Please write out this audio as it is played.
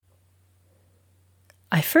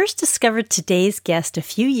I first discovered today's guest a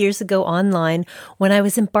few years ago online when I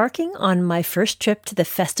was embarking on my first trip to the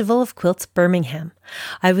Festival of Quilts Birmingham.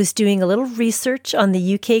 I was doing a little research on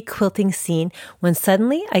the UK quilting scene when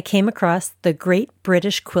suddenly I came across the Great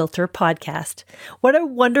British Quilter podcast. What a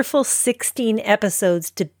wonderful 16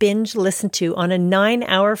 episodes to binge listen to on a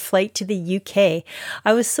 9-hour flight to the UK.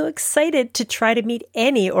 I was so excited to try to meet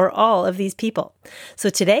any or all of these people. So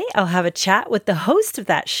today I'll have a chat with the host of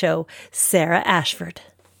that show, Sarah Ashford.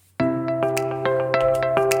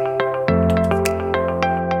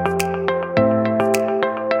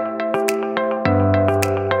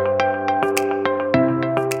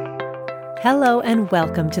 Hello and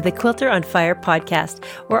welcome to the Quilter on Fire podcast,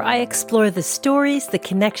 where I explore the stories, the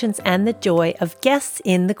connections, and the joy of guests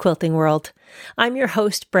in the quilting world. I'm your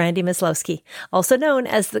host, Brandy Maslowski, also known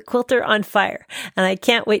as the Quilter on Fire, and I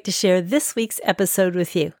can't wait to share this week's episode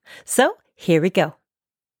with you. So here we go.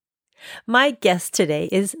 My guest today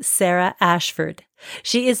is Sarah Ashford.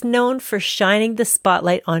 She is known for shining the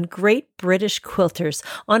spotlight on great British quilters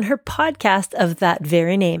on her podcast of that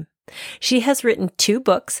very name. She has written 2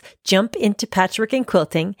 books, Jump into Patchwork and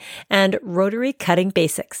Quilting and Rotary Cutting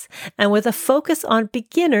Basics. And with a focus on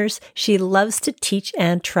beginners, she loves to teach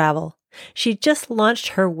and travel. She just launched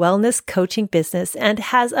her wellness coaching business and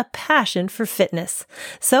has a passion for fitness.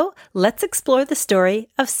 So let's explore the story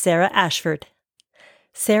of Sarah Ashford.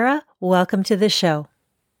 Sarah, welcome to the show.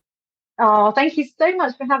 Oh, thank you so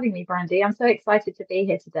much for having me, Brandy. I'm so excited to be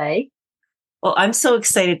here today. Well, I'm so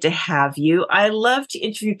excited to have you. I love to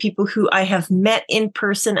interview people who I have met in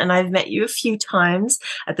person, and I've met you a few times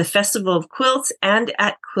at the Festival of Quilts and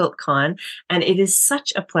at QuiltCon, and it is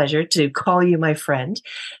such a pleasure to call you my friend.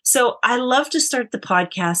 So I love to start the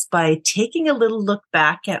podcast by taking a little look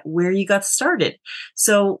back at where you got started.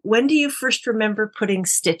 So when do you first remember putting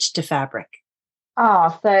stitch to fabric?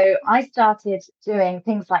 So I started doing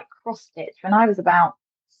things like cross stitch when I was about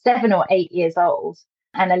 7 or 8 years old,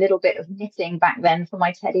 and a little bit of knitting back then for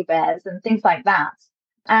my teddy bears and things like that.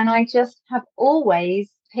 And I just have always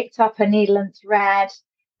picked up a needle and thread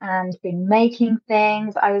and been making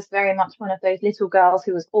things. I was very much one of those little girls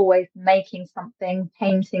who was always making something,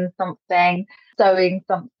 painting something, sewing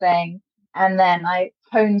something. And then I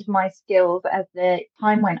honed my skills as the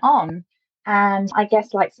time went on. And I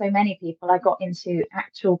guess, like so many people, I got into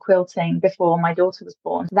actual quilting before my daughter was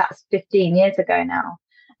born. That's 15 years ago now.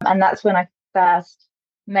 And that's when I first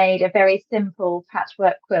made a very simple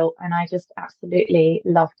patchwork quilt, and I just absolutely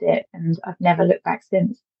loved it, and I've never looked back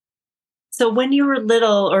since. So when you were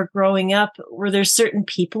little or growing up, were there certain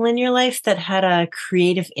people in your life that had a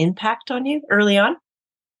creative impact on you early on?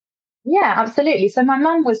 Yeah, absolutely. So my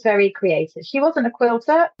mum was very creative. She wasn't a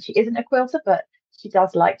quilter. She isn't a quilter, but she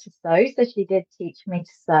does like to sew. So she did teach me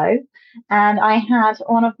to sew. And I had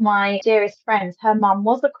one of my dearest friends, her mum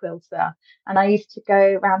was a quilter. And I used to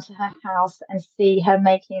go around to her house and see her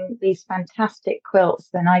making these fantastic quilts.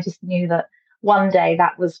 And I just knew that one day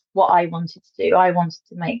that was what I wanted to do. I wanted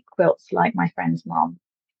to make quilts like my friend's mum.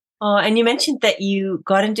 Oh, and you mentioned that you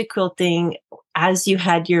got into quilting as you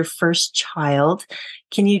had your first child.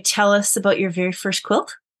 Can you tell us about your very first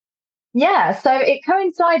quilt? Yeah, so it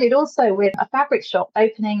coincided also with a fabric shop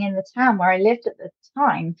opening in the town where I lived at the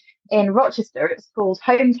time in Rochester. It's called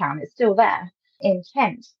Hometown. It's still there in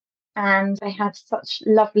Kent. And they had such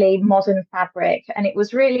lovely modern fabric. And it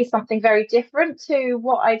was really something very different to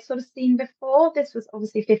what I'd sort of seen before. This was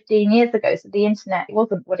obviously 15 years ago, so the internet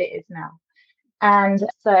wasn't what it is now. And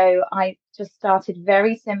so I just started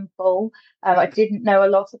very simple. I didn't know a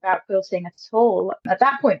lot about quilting at all at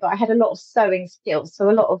that point, but I had a lot of sewing skills, so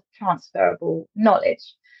a lot of transferable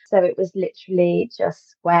knowledge. So it was literally just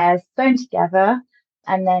squares sewn together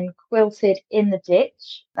and then quilted in the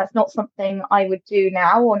ditch. That's not something I would do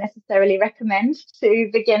now or necessarily recommend to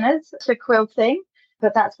beginners to quilting,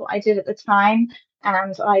 but that's what I did at the time.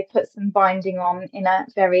 And I put some binding on in a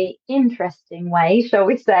very interesting way, shall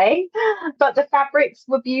we say. But the fabrics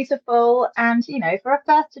were beautiful. And, for a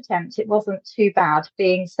first attempt, it wasn't too bad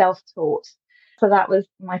being self-taught. So that was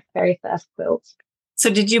my very first quilt.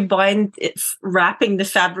 So did you bind it, wrapping the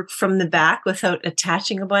fabric from the back without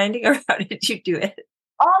attaching a binding, or how did you do it?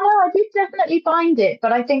 Oh, no, I did definitely bind it.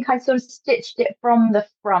 But I think I sort of stitched it from the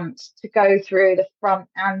front to go through the front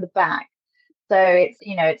and the back. So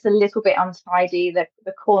it's a little bit untidy.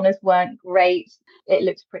 The corners weren't great. It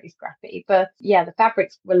looked pretty scrappy. But yeah, the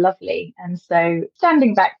fabrics were lovely. And so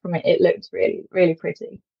standing back from it, it looked really, really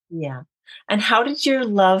pretty. Yeah. And how did your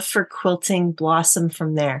love for quilting blossom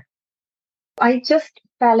from there? I just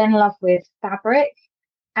fell in love with fabric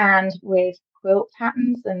and with quilt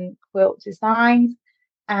patterns and quilt designs.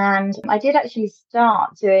 And I did actually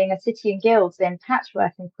start doing a City and Guilds in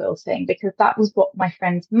patchwork and quilting because that was what my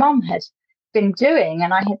friend's mum had been doing.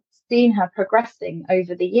 And I had seen her progressing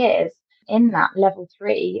over the years in that level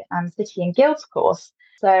 3 City and Guilds course.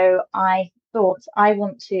 So I thought I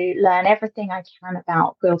want to learn everything I can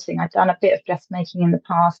about quilting. I've done a bit of dressmaking in the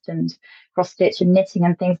past and cross stitch and knitting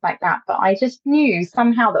and things like that. But I just knew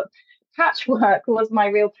somehow that patchwork was my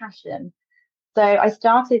real passion. So I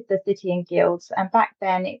started the City and Guilds, and back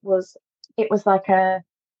then it was like a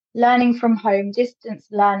learning from home distance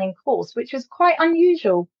learning course, which was quite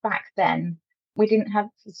unusual back then. We didn't have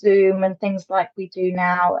Zoom and things like we do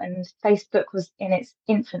now, and Facebook was in its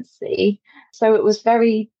infancy. So it was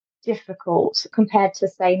very difficult compared to,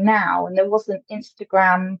 say, now. And there wasn't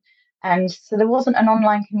Instagram. And so there wasn't an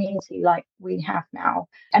online community like we have now.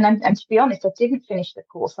 And to be honest, I didn't finish the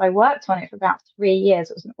course. I worked on it for about 3 years.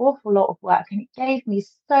 It was an awful lot of work, and it gave me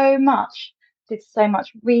so much. Did so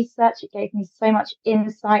much research. It gave me so much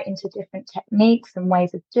insight into different techniques and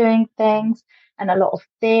ways of doing things, and a lot of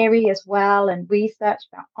theory as well, and research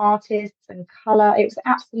about artists and color. It was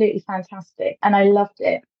absolutely fantastic, and I loved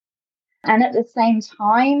it. And at the same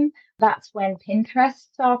time, that's when Pinterest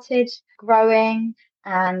started growing,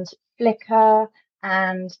 and Flickr,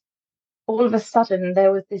 and all of a sudden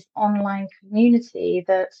there was this online community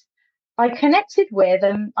that I connected with,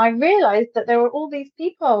 and I realized that there were all these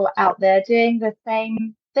people out there doing the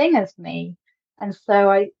same thing as me. And so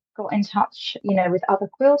I got in touch, with other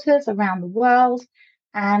quilters around the world.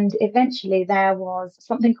 And eventually there was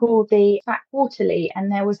something called the Fat Quarterly,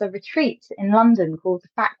 and there was a retreat in London called the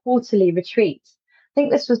Fat Quarterly Retreat. I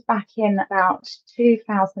think this was back in about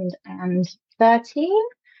 2013,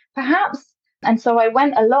 perhaps. And so I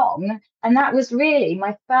went along, and that was really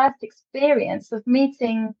my first experience of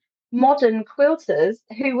meeting modern quilters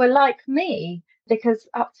who were like me, because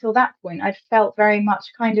up till that point I'd felt very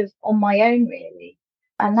much kind of on my own, really.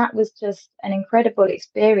 And that was just an incredible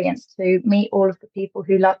experience to meet all of the people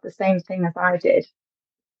who loved the same thing as I did.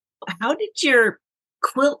 How did your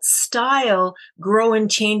quilt style grow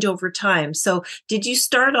and change over time? So did you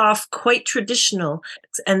start off quite traditional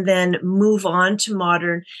and then move on to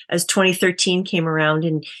modern as 2013 came around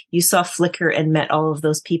and you saw Flickr and met all of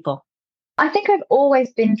those people? I think I've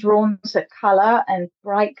always been drawn to color and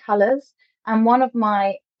bright colors. And one of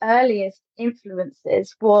my earliest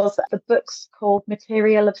influences was the books called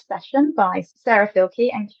Material Obsession by Sarah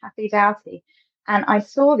Filkey and Kathy Doughty. And I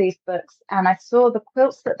saw these books, and I saw the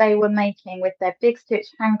quilts that they were making with their big stitch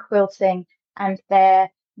hand quilting and their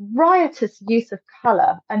riotous use of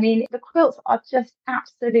color. I mean, the quilts are just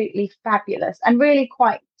absolutely fabulous and really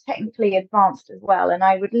quite technically advanced as well. And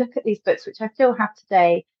I would look at these books, which I still have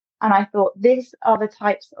today, and I thought, these are the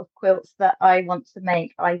types of quilts that I want to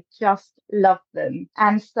make. I just love them.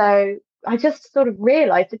 And so I just sort of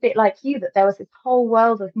realized, a bit like you, that there was this whole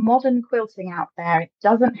world of modern quilting out there. It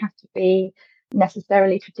doesn't have to be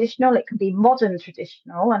necessarily traditional. It can be modern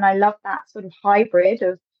traditional. And I love that sort of hybrid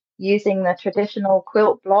of using the traditional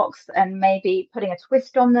quilt blocks and maybe putting a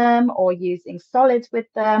twist on them, or using solids with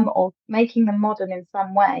them, or making them modern in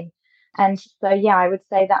some way. And so, yeah, I would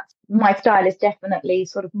say that my style is definitely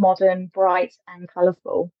sort of modern, bright, and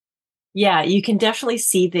colorful. Yeah, you can definitely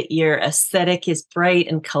see that your aesthetic is bright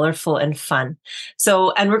and colorful and fun.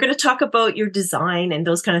 So, and we're going to talk about your design and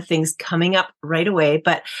those kind of things coming up right away.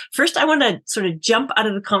 But first, I want to sort of jump out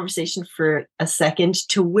of the conversation for a second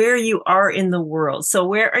to where you are in the world. So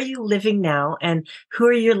where are you living now, and who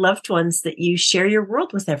are your loved ones that you share your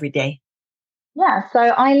world with every day? Yeah, so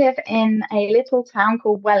I live in a little town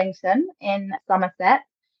called Wellington in Somerset.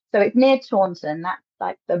 So it's near Taunton. That's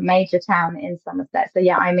like the major town in Somerset. So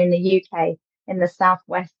yeah, I'm in the UK, in the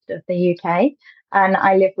southwest of the UK. And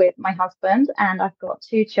I live with my husband, and I've got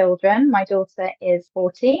 2 children. My daughter is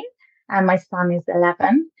 14 and my son is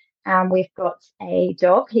 11. And we've got a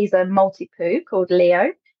dog. He's a Maltipoo called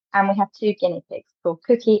Leo. And we have 2 guinea pigs called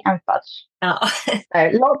Cookie and Fudge. Oh. So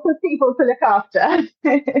lots of people to look after.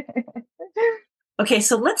 Okay,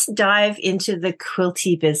 so let's dive into the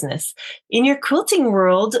quilty business. In your quilting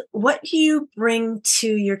world, what do you bring to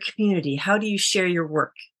your community? How do you share your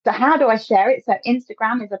work? So how do I share it? So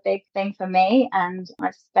Instagram is a big thing for me, and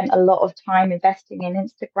I've spent a lot of time investing in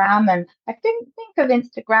Instagram. And I think of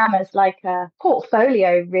Instagram as like a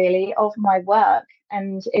portfolio, really, of my work.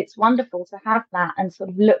 And it's wonderful to have that and sort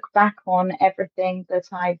of look back on everything that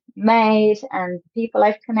I've made and the people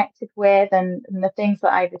I've connected with, and the things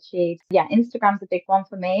that I've achieved. Yeah, Instagram's a big one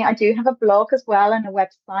for me. I do have a blog as well and a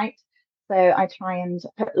website. So I try and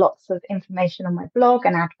put lots of information on my blog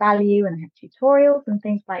and add value, and I have tutorials and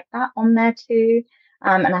things like that on there too.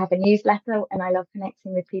 And I have a newsletter, and I love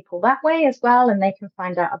connecting with people that way as well. And they can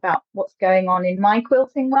find out about what's going on in my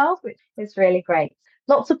quilting world, which is really great.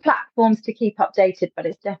 Lots of platforms to keep updated, but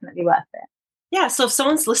it's definitely worth it. Yeah. So if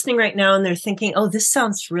someone's listening right now and they're thinking, oh, this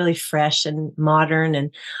sounds really fresh and modern, and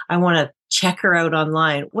I want to check her out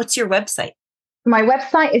online, what's your website? My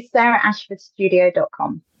website is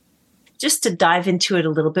sarahashfordstudio.com. Just to dive into it a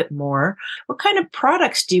little bit more, what kind of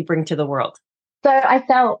products do you bring to the world? So I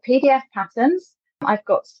sell PDF patterns. I've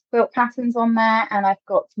got quilt patterns on there, and I've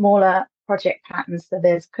got smaller project patterns. So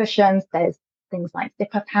there's cushions, there's things like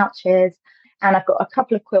zipper pouches, and I've got a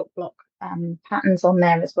couple of quilt block patterns on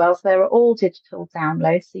there as well. So they're all digital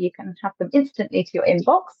downloads, so you can have them instantly to your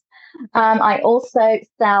inbox. I also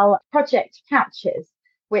sell project pouches,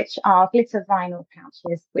 which are glitter vinyl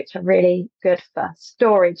pouches, which are really good for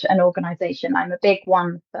storage and organization. I'm a big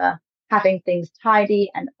one for having things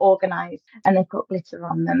tidy and organized, and they've got glitter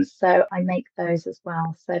on them. So I make those as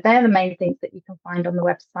well. So they're the main things that you can find on the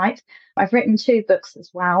website. I've written 2 books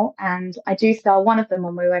as well, and I do sell one of them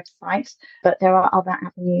on my website, but there are other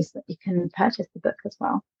avenues that you can purchase the book as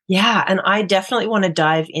well. Yeah, and I definitely want to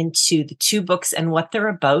dive into the 2 books and what they're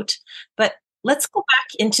about. But let's go back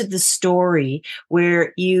into the story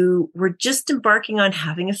where you were just embarking on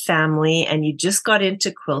having a family and you just got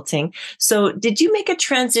into quilting. So did you make a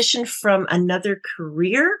transition from another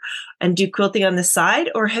career and do quilting on the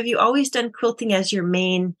side, or have you always done quilting as your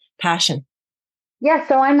main passion? Yeah,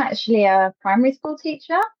 so I'm actually a primary school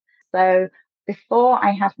teacher. So before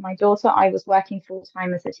I had my daughter, I was working full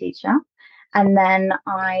time as a teacher. And then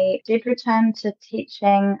I did return to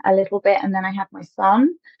teaching a little bit, and then I had my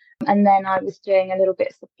son. And then I was doing a little bit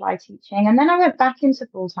of supply teaching. And then I went back into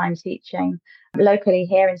full-time teaching locally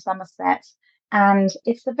here in Somerset. And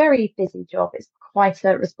it's a very busy job. It's quite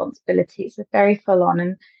a responsibility. It's a very full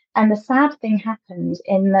on. And the sad thing happened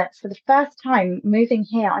in that for the first time moving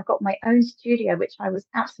here, I got my own studio, which I was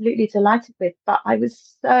absolutely delighted with. But I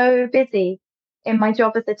was so busy in my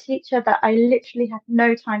job as a teacher that I literally had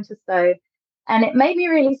no time to sew. And it made me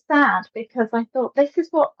really sad because I thought this is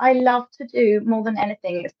what I love to do more than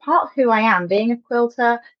anything. It's part of who I am, being a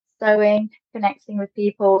quilter, sewing, connecting with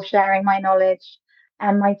people, sharing my knowledge.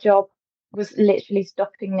 And my job was literally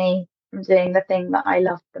stopping me from doing the thing that I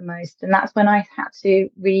loved the most. And that's when I had to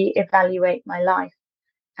reevaluate my life.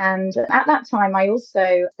 And at that time, I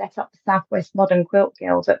also set up the Southwest Modern Quilt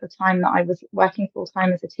Guild at the time that I was working full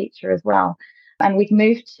time as a teacher as well. And we'd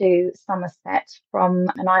moved to Somerset from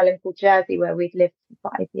an island called Jersey, where we'd lived for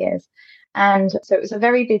 5 years. And so it was a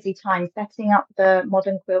very busy time setting up the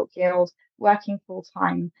Modern Quilt Guild, working full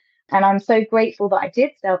time. And I'm so grateful that I did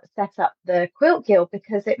set up the Quilt Guild,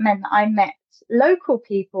 because it meant that I met local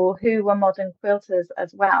people who were modern quilters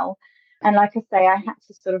as well. And like I say, I had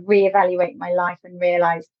to sort of reevaluate my life and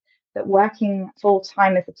realize that working full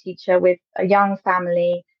time as a teacher with a young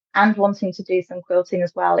family and wanting to do some quilting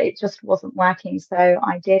as well, it just wasn't working. So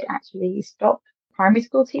I did actually stop primary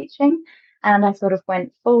school teaching, and I sort of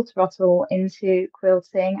went full throttle into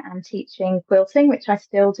quilting and teaching quilting, which I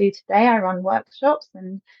still do today. I run workshops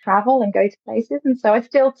and travel and go to places. And so I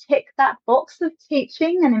still tick that box of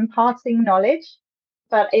teaching and imparting knowledge,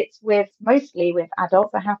 but it's mostly with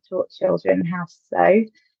adults. I have taught children how to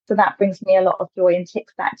sew. So that brings me a lot of joy and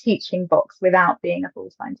ticks that teaching box without being a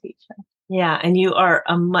full-time teacher. Yeah, and you are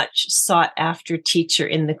a much sought after teacher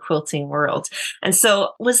in the quilting world. And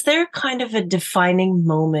so was there kind of a defining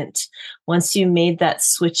moment once you made that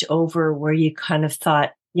switch over where you kind of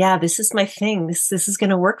thought, yeah, this is my thing. This is going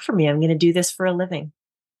to work for me. I'm going to do this for a living.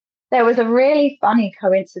 There was a really funny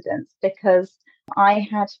coincidence because I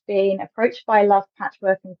had been approached by Love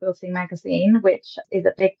Patchwork and Quilting magazine, which is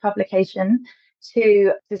a big publication,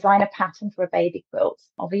 to design a pattern for a baby quilt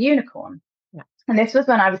of a unicorn. And this was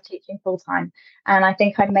when I was teaching full time. And I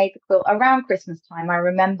think I'd made the quilt around Christmas time. I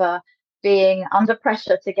remember being under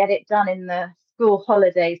pressure to get it done in the school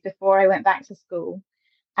holidays before I went back to school.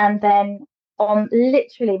 And then on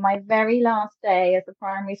literally my very last day as a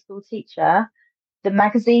primary school teacher, the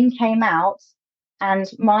magazine came out,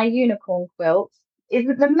 and my unicorn quilt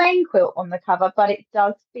isn't the main quilt on the cover, but it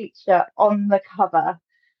does feature on the cover.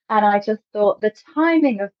 And I just thought the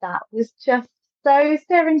timing of that was just so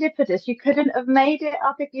serendipitous. You couldn't have made it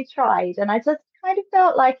up if you tried. And I just kind of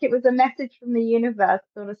felt like it was a message from the universe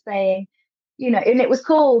sort of saying, and it was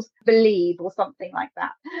called Believe or something like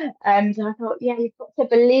that. And I thought, yeah, you've got to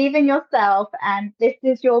believe in yourself, and this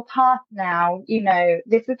is your path now.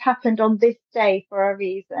 This has happened on this day for a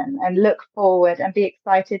reason, and look forward and be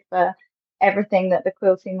excited for everything that the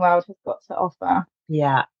quilting world has got to offer.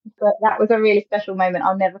 Yeah. But that was a really special moment.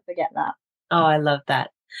 I'll never forget that. Oh, I love that.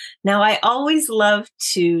 Now, I always love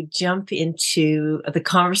to jump into the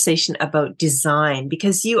conversation about design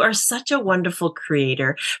because you are such a wonderful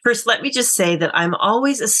creator. First, let me just say that I'm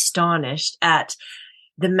always astonished at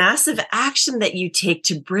the massive action that you take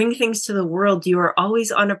to bring things to the world. You are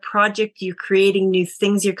always on a project. You're creating new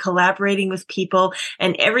things. You're collaborating with people,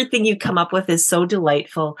 and everything you come up with is so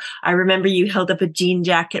delightful. I remember you held up a jean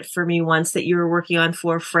jacket for me once that you were working on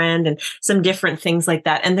for a friend, and some different things like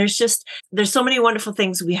that. And there's so many wonderful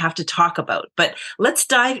things we have to talk about, but let's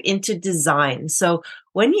dive into design. So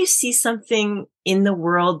when you see something in the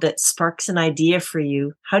world that sparks an idea for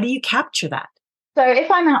you, how do you capture that? So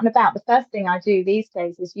if I'm out and about, the first thing I do these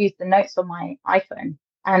days is use the notes on my iPhone.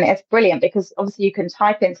 And it's brilliant because obviously you can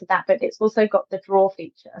type into that, but it's also got the draw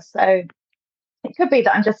feature. So it could be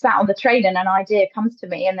that I'm just sat on the train and an idea comes to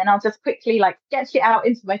me, and then I'll just quickly sketch it out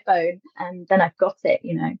into my phone, and then I've got it.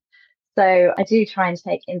 So I do try and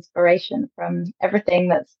take inspiration from everything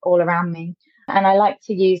that's all around me. And I like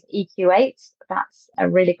to use EQ8. That's a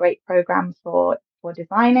really great program for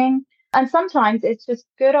designing. And sometimes it's just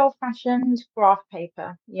good old fashioned graph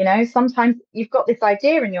paper. Sometimes you've got this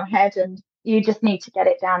idea in your head and you just need to get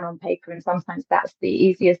it down on paper. And sometimes that's the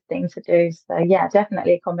easiest thing to do. So yeah,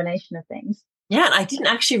 definitely a combination of things. Yeah, and I didn't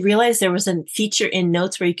actually realize there was a feature in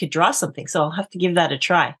Notes where you could draw something. So I'll have to give that a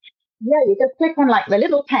try. Yeah, you just click on the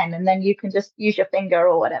little pen and then you can just use your finger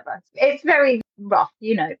or whatever. It's very rough,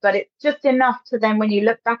 but it's just enough to then when you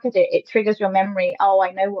look back at it, it triggers your memory. Oh, I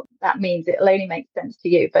know what that means. It'll only make sense to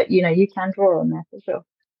you, but you can draw on there for sure.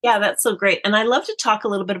 Yeah, that's so great. And I love to talk a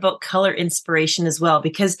little bit about color inspiration as well,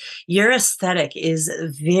 because your aesthetic is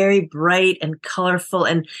very bright and colorful,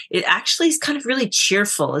 and it actually is kind of really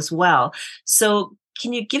cheerful as well. So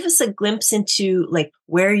can you give us a glimpse into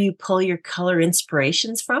where you pull your color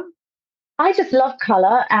inspirations from? I just love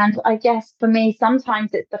color. And I guess for me, sometimes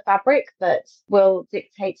it's the fabric that will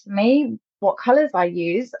dictate to me what colors I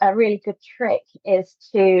use. A really good trick is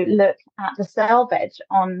to look at the selvage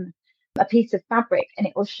on a piece of fabric, and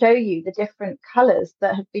it will show you the different colors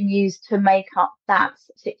that have been used to make up that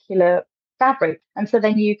particular fabric. And so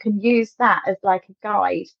then you can use that as a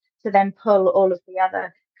guide to then pull all of the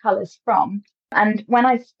other colors from. And when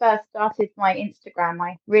I first started my Instagram,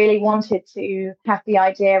 I really wanted to have the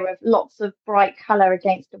idea of lots of bright color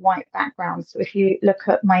against a white background. So if you look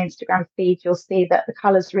at my Instagram feed, you'll see that the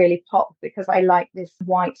colors really pop because I like this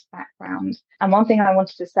white background. And one thing I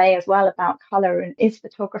wanted to say as well about color is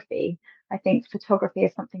photography. I think photography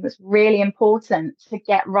is something that's really important to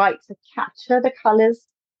get right, to capture the colors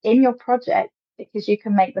in your project, because you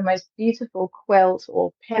can make the most beautiful quilt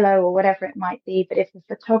or pillow or whatever it might be. But if the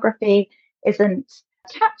photography isn't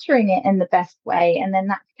capturing it in the best way, and then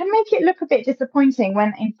that can make it look a bit disappointing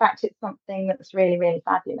when in fact it's something that's really, really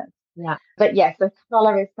fabulous. Yeah. But yes, the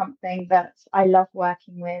color is something that I love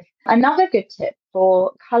working with. Another good tip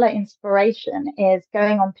for color inspiration is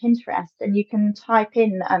going on Pinterest, and you can type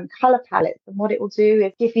in color palettes, and what it will do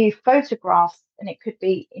is give you photographs, and it could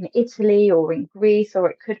be in Italy or in Greece, or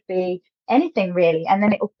it could be anything really, and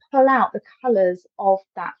then it will pull out the colors of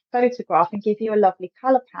that photograph and give you a lovely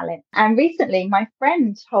color palette. And recently my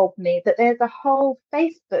friend told me that there's a whole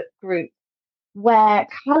Facebook group where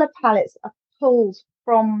color palettes are pulled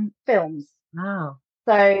from films. Wow.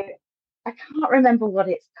 So I can't remember what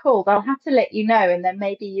it's called. I'll have to let you know, and then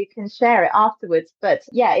maybe you can share it afterwards. But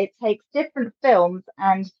yeah, it takes different films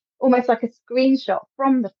and almost like a screenshot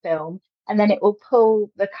from the film, and then it will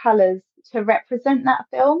pull the colors to represent that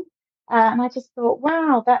film. And I just thought,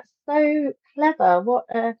 wow, that's so clever. What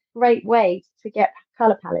a great way to get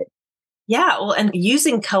color palettes. Yeah, well, and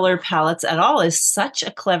using color palettes at all is such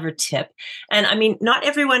a clever tip. And I mean, not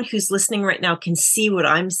everyone who's listening right now can see what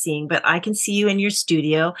I'm seeing, but I can see you in your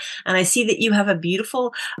studio, and I see that you have a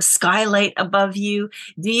beautiful skylight above you.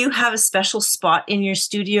 Do you have a special spot in your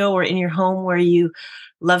studio or in your home where you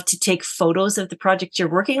love to take photos of the project you're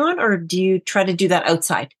working on, or do you try to do that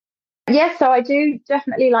outside? Yes, so I do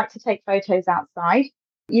definitely like to take photos outside.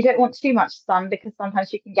 You don't want too much sun because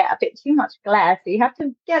sometimes you can get a bit too much glare. So you have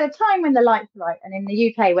to get a time when the light's right, and in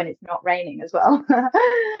the UK when it's not raining as well.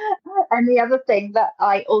 And the other thing that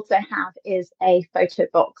I also have is a photo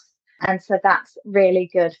box. And so that's really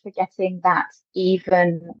good for getting that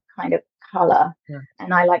even kind of color. Yeah.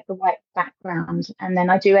 And I like the white background. And then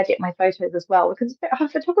I do edit my photos as well, because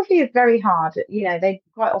photography is very hard. They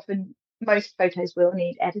quite often, most photos will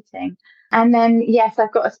need editing. And then, yes,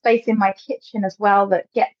 I've got a space in my kitchen as well that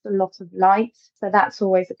gets a lot of light. So that's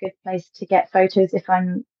always a good place to get photos if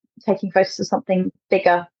I'm taking photos of something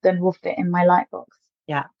bigger than will fit in my light box.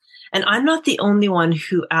 Yeah. And I'm not the only one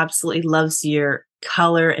who absolutely loves your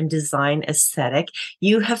color and design aesthetic,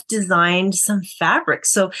 you have designed some fabric.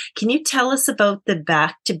 So can you tell us about the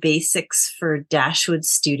Back to Basics for Dashwood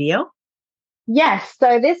Studio? Yes,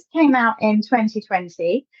 so this came out in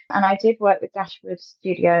 2020, and I did work with Ashford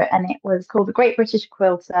Studio, and it was called the Great British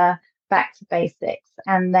Quilter Back to Basics.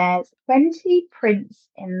 And there's 20 prints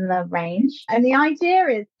in the range. And the idea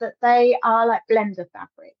is that they are like blender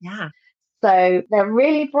fabrics. Yeah. So they're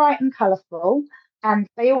really bright and colourful, and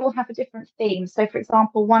they all have a different theme. So, for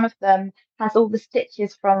example, one of them has all the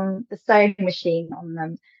stitches from the sewing machine on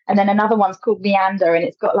them. And then another one's called Meander, and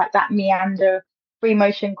it's got like that meander free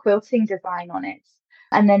motion quilting design on it.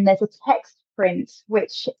 And then there's a text print,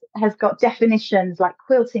 which has got definitions, like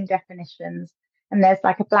quilting definitions. And there's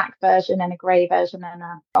like a black version and a grey version and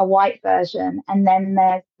a white version. And then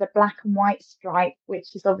there's the black and white stripe,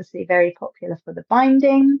 which is obviously very popular for the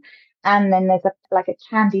binding. And then there's like a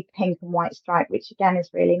candy pink and white stripe, which again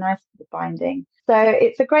is really nice for the binding. So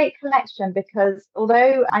it's a great collection because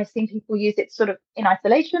although I've seen people use it sort of in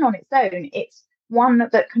isolation on its own, it's one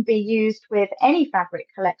that can be used with any fabric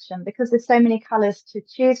collection because there's so many colours to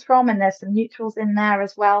choose from, and there's some neutrals in there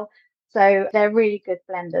as well. So they're really good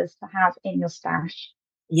blenders to have in your stash.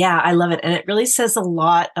 Yeah, I love it. And it really says a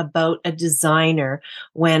lot about a designer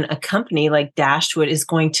when a company like Dashwood is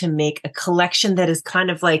going to make a collection that is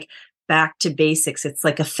kind of like back to basics. It's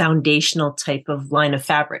like a foundational type of line of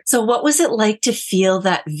fabric. So what was it like to feel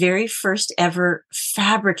that very first ever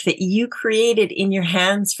fabric that you created in your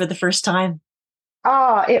hands for the first time?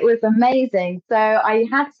 Oh, it was amazing. So I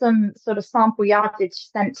had some sort of sample yardage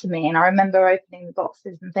sent to me, and I remember opening the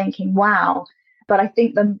boxes and thinking, wow. But I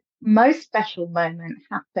think the most special moment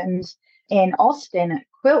happened in Austin at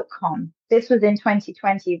QuiltCon. This was in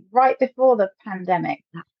 2020, right before the pandemic.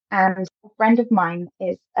 And a friend of mine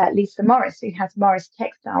is Lisa Morris, who has Morris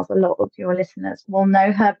Textiles. A lot of your listeners will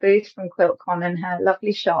know her booth from QuiltCon and her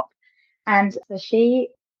lovely shop. And so she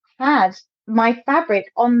had my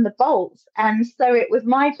fabric on the bolts. And so it was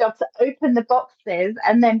my job to open the boxes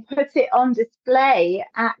and then put it on display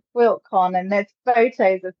at QuiltCon. And there's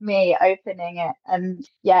photos of me opening it. And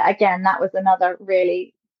yeah, again, that was another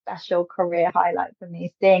really special career highlight for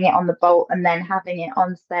me, seeing it on the bolt and then having it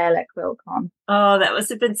on sale at QuiltCon. Oh, that must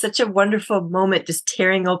have been such a wonderful moment, just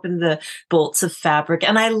tearing open the bolts of fabric.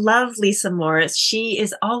 And I love Lisa Morris. She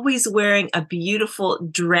is always wearing a beautiful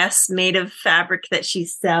dress made of fabric that she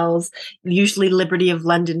sells, usually Liberty of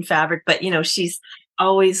London fabric, but she's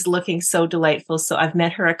always looking so delightful. So I've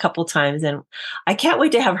met her a couple times, and I can't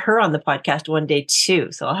wait to have her on the podcast one day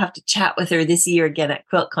too. So I'll have to chat with her this year again at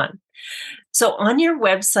QuiltCon. So on your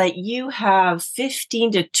website, you have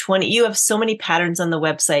 15 to 20, you have so many patterns on the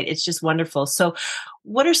website. It's just wonderful. So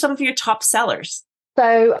what are some of your top sellers?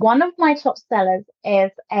 So one of my top sellers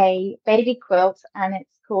is a baby quilt, and it's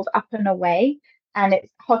called Up and Away, and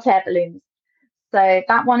it's hot air balloons. So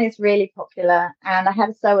that one is really popular, and I had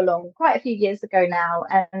a sew along quite a few years ago now,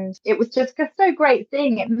 and it was just so great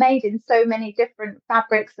seeing it made in so many different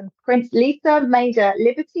fabrics and prints. Lisa made a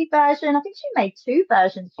Liberty version. I think she made two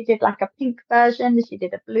versions. She did like a pink version, she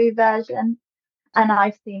did a blue version, and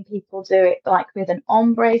I've seen people do it like with an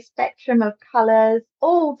ombre spectrum of colours,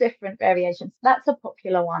 all different variations. That's a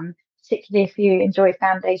popular one, particularly if you enjoy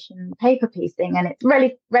foundation paper piecing, and it's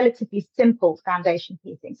really relatively simple foundation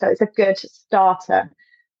piecing. So it's a good starter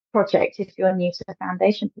project if you're new to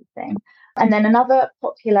foundation piecing. And then another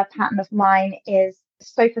popular pattern of mine is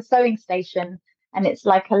sofa sewing station. And it's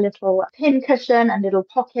like a little pin cushion and little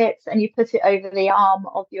pockets, and you put it over the arm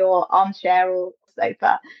of your armchair or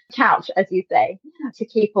sofa, couch, as you say, to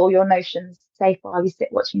keep all your notions safe while you sit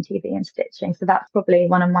watching TV and stitching. So that's probably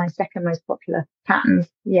one of my second most popular patterns.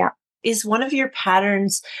 Yeah. Is one of your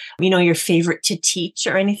patterns, your favorite to teach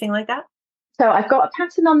or anything like that? So I've got a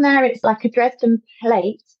pattern on there. It's like a Dresden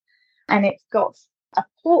plate, and it's got a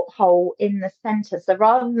porthole in the center. So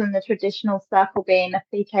rather than the traditional circle being a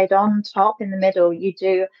flicade on top in the middle, you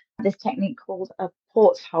do this technique called a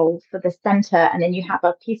porthole for the center, and then you have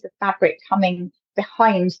a piece of fabric coming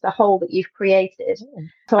behind the hole that you've created.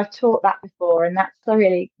 So I've taught that before, and that's a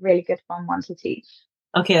really, really good fun one to teach.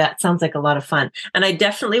 Okay, that sounds like a lot of fun. And I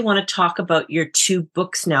definitely want to talk about your two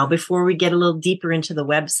books now before we get a little deeper into the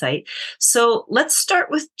website. So let's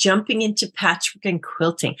start with jumping into patchwork and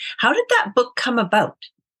quilting. How did that book come about?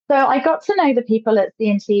 So I got to know the people at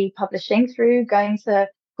C&T Publishing through going to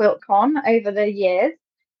QuiltCon over the years.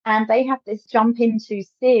 And they have this jump into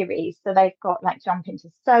series. So they've got like jump into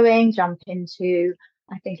sewing, jump into,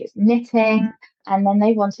 I think it's knitting. And then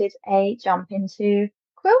they wanted a jump into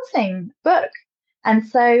quilting book. And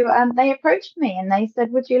so they approached me and they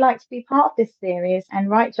said, would you like to be part of this series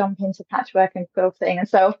and jump into patchwork and quilting? And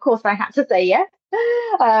so, of course, I had to say yes.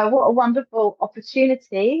 What a wonderful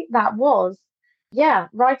opportunity that was. Yeah,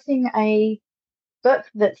 writing a book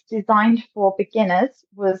that's designed for beginners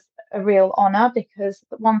was a real honor, because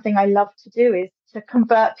the one thing I love to do is to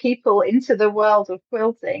convert people into the world of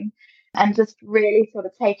quilting and just really sort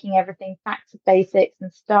of taking everything back to basics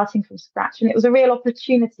and starting from scratch. And it was a real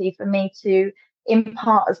opportunity for me to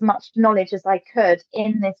impart as much knowledge as I could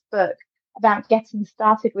in this book about getting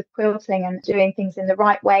started with quilting and doing things in the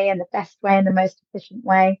right way and the best way and the most efficient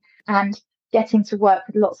way, and getting to work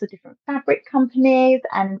with lots of different fabric companies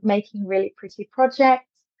and making really pretty projects.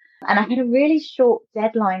 And I had a really short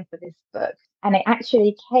deadline for this book, and it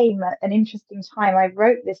actually came at an interesting time. I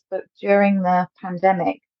wrote this book during the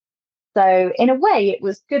pandemic. So in a way, it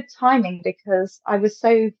was good timing, because I was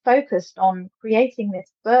so focused on creating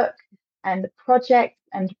this book and the project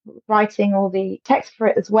and writing all the text for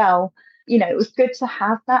it as well. It was good to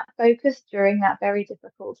have that focus during that very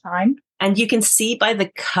difficult time. And you can see by the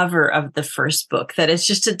cover of the first book that it's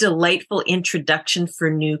just a delightful introduction for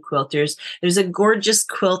new quilters. There's a gorgeous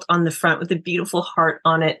quilt on the front with a beautiful heart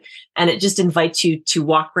on it, and it just invites you to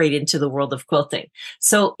walk right into the world of quilting.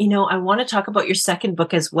 So, I want to talk about your second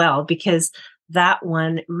book as well, because that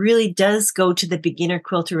one really does go to the beginner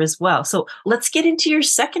quilter as well. So let's get into your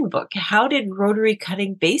second book. How did Rotary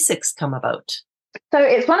Cutting Basics come about? So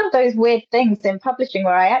it's one of those weird things in publishing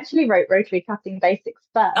where I actually wrote Rotary Cutting Basics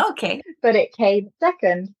first, okay, but it came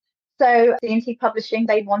second. So C&T Publishing,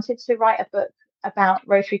 they wanted to write a book about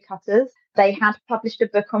rotary cutters. They had published a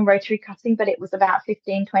book on rotary cutting, but it was about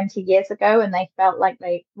 15, 20 years ago, and they felt like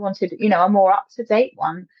they wanted, a more up-to-date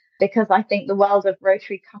one, because I think the world of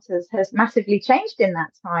rotary cutters has massively changed in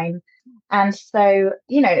that time. And so,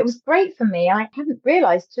 it was great for me. I hadn't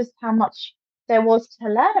realized just how much there was to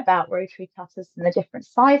learn about rotary cutters and the different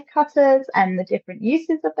size cutters and the different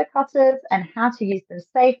uses of the cutters and how to use them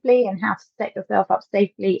safely and how to set yourself up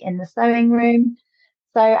safely in the sewing room.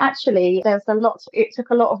 So actually, it took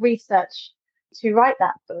a lot of research to write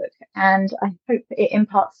that book, and I hope it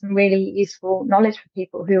imparts some really useful knowledge for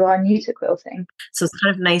people who are new to quilting. So it's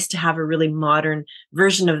kind of nice to have a really modern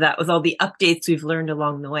version of that with all the updates we've learned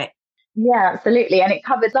along the way. Yeah, absolutely. And it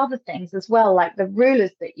covers other things as well, like the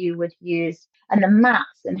rulers that you would use and the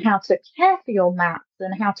mats and how to care for your mats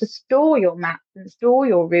and how to store your mats and store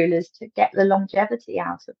your rulers to get the longevity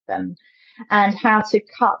out of them, and how to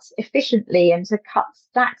cut efficiently and to cut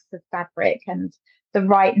stacks of fabric and the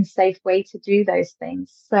right and safe way to do those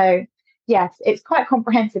things. So yes, it's quite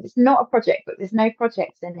comprehensive. It's not a project book. There's no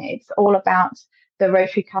projects in it. It's all about the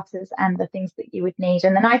rotary cutters and the things that you would need.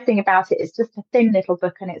 And the nice thing about it is just a thin little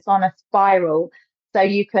book, and it's on a spiral. So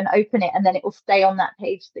you can open it and then it will stay on that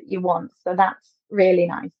page that you want. So that's really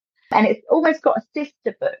nice. And it's almost got a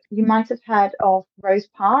sister book. You might have heard of Rose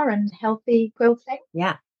Parr and Healthy Quilting.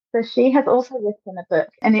 Yeah. So she has also written a book,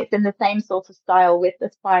 and it's in the same sort of style with the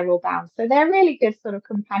spiral bound. So they're really good sort of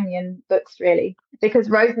companion books, really, because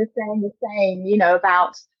Rose is saying the same,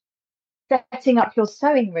 about setting up your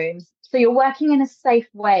sewing rooms so you're working in a safe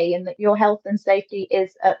way and that your health and safety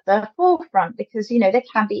is at the forefront, because, there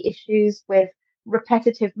can be issues with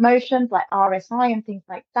repetitive motions like RSI and things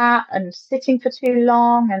like that, and sitting for too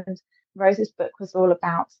long. And Rose's book was all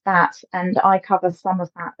about that, and I cover some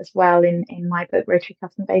of that as well in my book, Rotary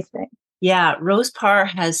Cutting Basics. Yeah, Rose Parr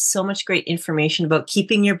has so much great information about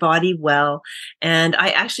keeping your body well. And I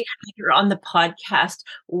actually had her on the podcast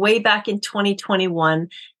way back in 2021.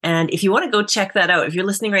 And if you want to go check that out, if you're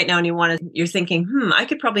listening right now and you're thinking, I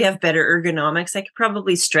could probably have better ergonomics, I could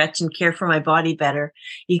probably stretch and care for my body better,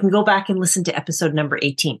 you can go back and listen to episode number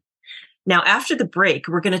 18. Now, after the break,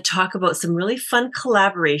 we're going to talk about some really fun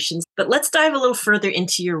collaborations, but let's dive a little further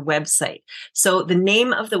into your website. So the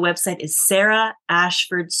name of the website is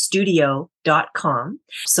sarahashfordstudio.com.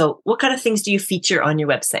 So what kind of things do you feature on your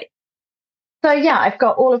website? So yeah, I've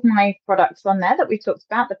got all of my products on there that we talked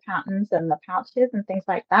about, the patterns and the pouches and things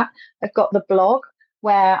like that. I've got the blog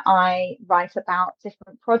where I write about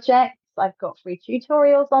different projects. I've got free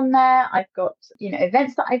tutorials on there. I've got,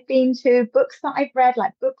 events that I've been to, books that I've read,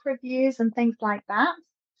 like book reviews and things like that.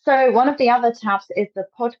 So one of the other tabs is the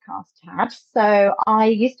podcast tab. So I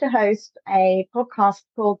used to host a podcast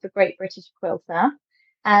called The Great British Quilter,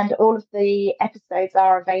 and all of the episodes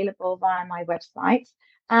are available via my website.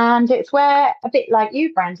 And it's where, a bit like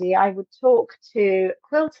you, Brandy, I would talk to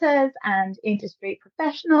quilters and industry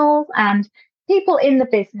professionals and people in the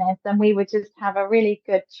business, and we would just have a really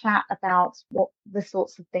good chat about what the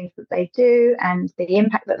sorts of things that they do and the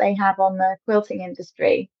impact that they have on the quilting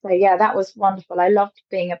industry. So yeah, that was wonderful. I loved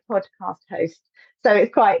being a podcast host. So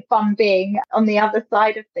it's quite fun being on the other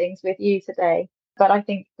side of things with you today. But I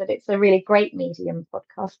think that it's a really great medium,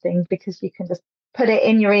 podcasting, because you can just put it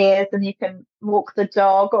in your ears and you can walk the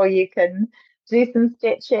dog, or you can do some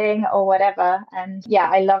stitching or whatever. And yeah,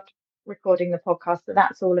 I loved recording the podcast. So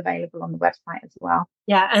that's all available on the website as well.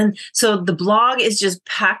 Yeah. And so the blog is just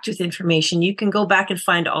packed with information. You can go back and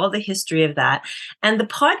find all the history of that. And the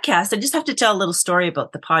podcast, I just have to tell a little story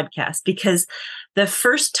about the podcast, because the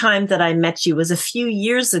first time that I met you was a few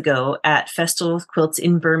years ago at Festival of Quilts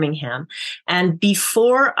in Birmingham. And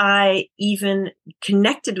before I even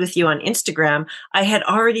connected with you on Instagram, I had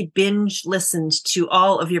already binge listened to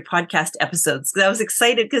all of your podcast episodes, because I was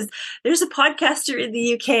excited because there's a podcaster in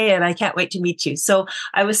the UK and I can't wait to meet you. So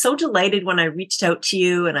I was so delighted when I reached out to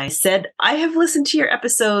you and I said, I have listened to your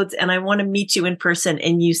episodes and I want to meet you in person.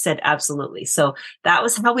 And you said, absolutely. So that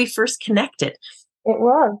was how we first connected. It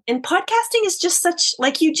was. And podcasting is just such,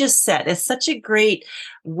 like you just said, it's such a great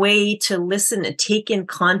way to listen and take in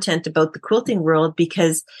content about the quilting world,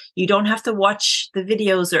 because you don't have to watch the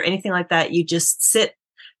videos or anything like that. You just sit,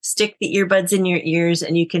 stick the earbuds in your ears,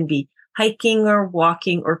 and you can be hiking or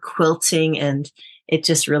walking or quilting, and it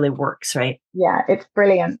just really works, right? Yeah, it's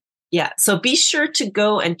brilliant. Yeah. So be sure to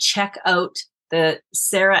go and check out the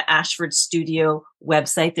Sarah Ashford Studio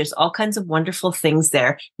website. There's all kinds of wonderful things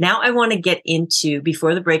there. Now I want to get into,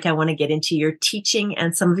 before the break, I want to get into your teaching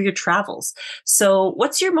and some of your travels. So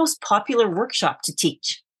what's your most popular workshop to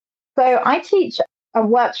teach? So I teach a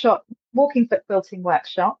workshop, walking foot quilting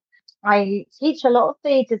workshop. I teach a lot of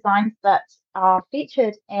the designs that are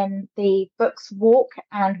featured in the books Walk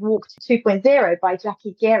and Walk 2.0 by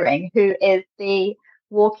Jackie Gearing, who is the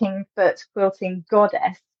walking foot quilting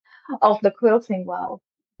goddess of the quilting world.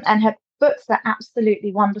 And her books are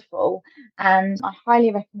absolutely wonderful, and I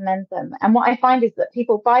highly recommend them. And what I find is that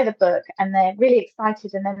people buy the book and they're really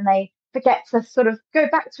excited, and then they forget to sort of go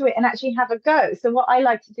back to it and actually have a go. So what I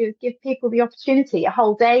like to do is give people the opportunity, a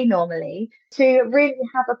whole day normally, to really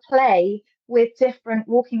have a play with different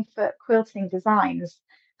walking foot quilting designs.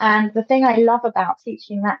 And the thing I love about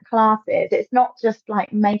teaching that class is it's not just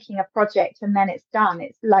like making a project and then it's done.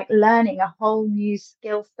 It's like learning a whole new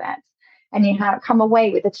skill set. And you have come away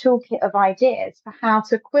with a toolkit of ideas for how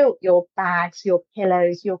to quilt your bags, your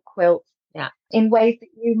pillows, your quilts, in ways that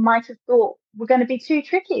you might have thought were going to be too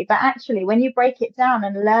tricky. But actually, when you break it down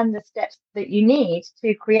and learn the steps that you need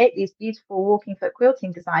to create these beautiful walking foot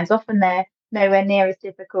quilting designs, often they're nowhere near as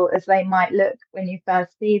difficult as they might look when you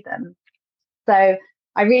first see them. So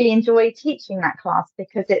I really enjoy teaching that class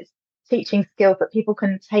because it's teaching skills that people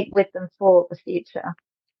can take with them for the future.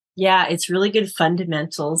 Yeah, it's really good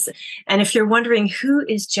fundamentals. And if you're wondering, who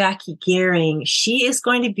is Jackie Gearing? She is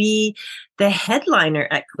going to be the headliner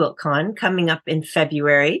at QuiltCon coming up in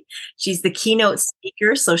February. She's the keynote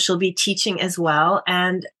speaker, so she'll be teaching as well.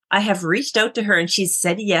 And I have reached out to her and she's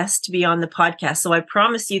said yes to be on the podcast. So I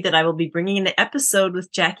promise you that I will be bringing an episode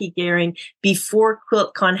with Jackie Gearing before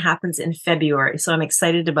QuiltCon happens in February. So I'm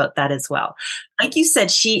excited about that as well. Like you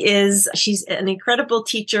said, she's an incredible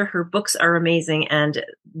teacher. Her books are amazing. And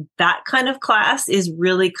that kind of class is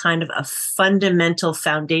really kind of a fundamental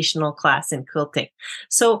foundational class in quilting.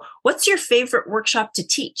 So what's your favorite workshop to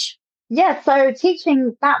teach? Yeah, so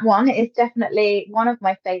teaching that one is definitely one of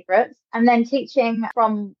my favorites. And then teaching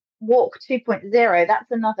from Walk 2.0,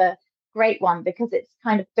 that's another great one because it's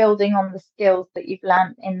kind of building on the skills that you've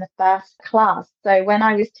learned in the first class. So when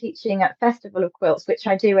I was teaching at Festival of Quilts, which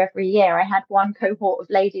I do every year, I had one cohort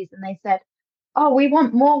of ladies and they said, oh, we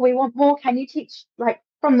want more. Can you teach like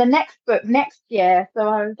from the next book next year? So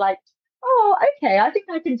I was like, oh, okay, I think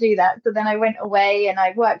I can do that. So then I went away and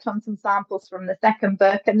I worked on some samples from the second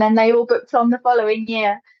book, and then they all booked on the following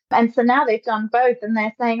year. And so now they've done both and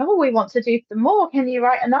they're saying, oh, we want to do some more. Can you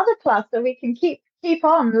write another class so we can keep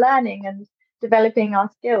on learning and developing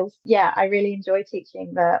our skills? Yeah, I really enjoy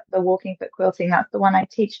teaching the walking foot quilting. That's the one I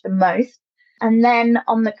teach the most. And then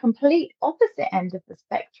on the complete opposite end of the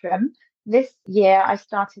spectrum, this year I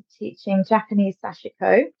started teaching Japanese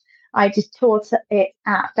sashiko. I just taught it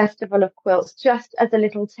at Festival of Quilts just as a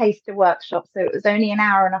little taster workshop. So it was only an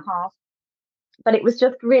hour and a half. But it was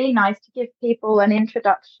just really nice to give people an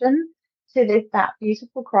introduction to that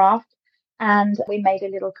beautiful craft. And we made a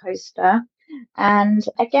little coaster. And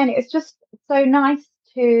again, it was just so nice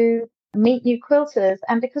to meet new quilters.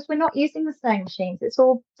 And because we're not using the sewing machines, it's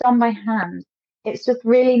all done by hand. It's just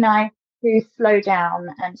really nice to slow down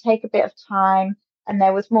and take a bit of time and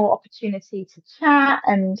there was more opportunity to chat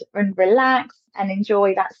and relax and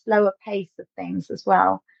enjoy that slower pace of things as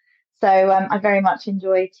well. So I very much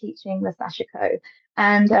enjoy teaching the Sashiko.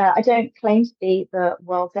 And I don't claim to be the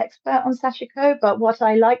world's expert on Sashiko, but what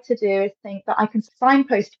I like to do is think that I can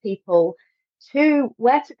signpost people to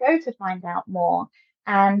where to go to find out more,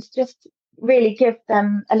 and just really give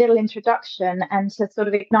them a little introduction and to sort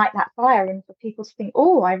of ignite that fire and for people to think,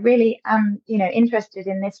 oh, I really am, interested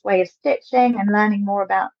in this way of stitching and learning more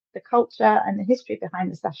about the culture and the history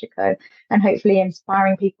behind the Sashiko, and hopefully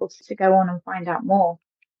inspiring people to go on and find out more.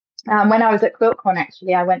 When I was at QuiltCon,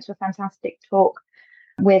 actually, I went to a fantastic talk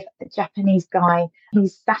with a Japanese guy.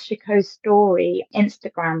 He's Sashiko Story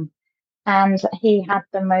Instagram, and he had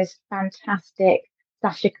the most fantastic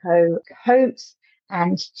Sashiko coats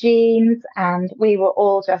and jeans, and we were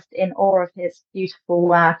all just in awe of his beautiful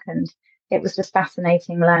work, and it was just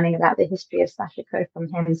fascinating learning about the history of Sashiko from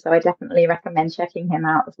him. So I definitely recommend checking him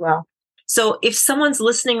out as well. So if someone's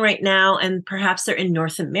listening right now and perhaps they're in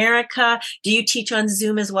North America, do you teach on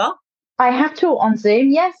Zoom as well? I have taught on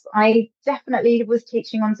Zoom. Yes, I definitely was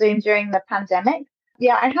teaching on Zoom during the pandemic.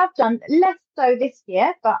 Yeah, I have done less so this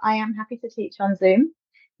year, but I am happy to teach on Zoom.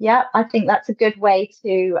 Yeah, I think that's a good way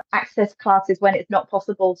to access classes when it's not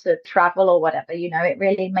possible to travel or whatever. It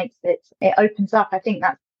really makes it opens up. I think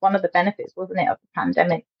that's one of the benefits, wasn't it, of the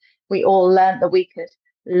pandemic? We all learned that we could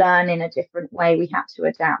learn in a different way. We had to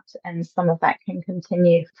adapt, and some of that can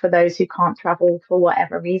continue for those who can't travel for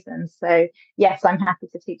whatever reason. So yes, I'm happy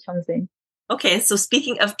to teach on Zoom. Okay, so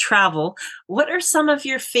speaking of travel, what are some of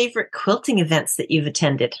your favorite quilting events that you've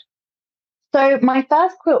attended? So my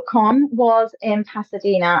first QuiltCon was in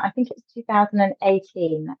Pasadena. I think it was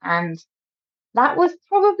 2018, and that was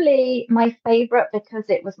probably my favorite because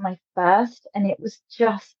it was my first, and it was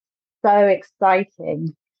just so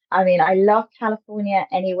exciting. I mean, I love California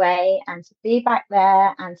anyway, and to be back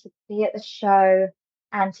there and to be at the show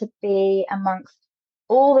and to be amongst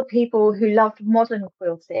all the people who loved modern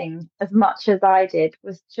quilting as much as I did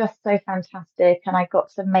was just so fantastic. And I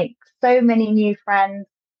got to make so many new friends,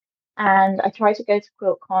 and I try to go to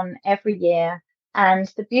QuiltCon every year.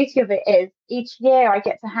 And the beauty of it is each year I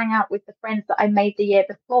get to hang out with the friends that I made the year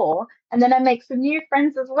before, and then I make some new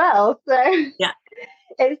friends as well. So yeah.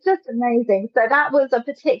 It's just amazing. So that was a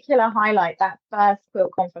particular highlight, that first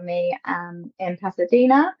QuiltCon for me in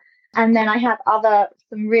Pasadena. And then I have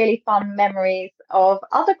some really fun memories of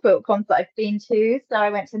other QuiltCons that I've been to. So I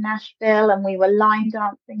went to Nashville and we were line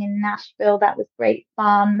dancing in Nashville. That was great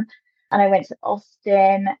fun. And I went to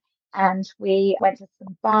Austin and we went to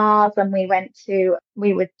some bars and we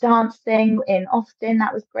were dancing in Austin.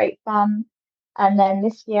 That was great fun. And then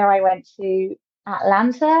this year I went to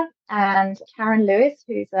Atlanta, and Karen Lewis,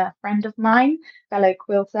 who's a friend of mine, fellow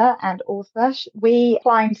quilter and author, we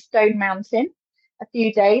climbed Stone Mountain a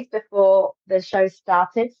few days before the show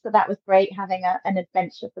started. So that was great, having an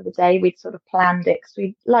adventure for the day. We'd sort of planned it because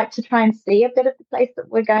we'd like to try and see a bit of the place that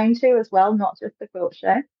we're going to as well, not just the quilt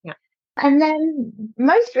show. Yeah. And then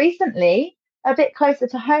most recently, a bit closer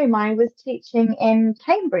to home, I was teaching in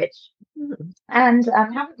Cambridge. And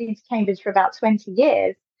I haven't been to Cambridge for about 20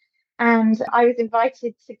 years. And I was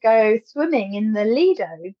invited to go swimming in the Lido,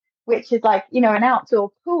 which is like, an outdoor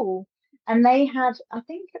pool. And they had, I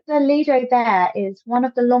think the Lido there is one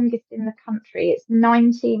of the longest in the country. It's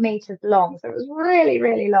 90 meters long. So it was really,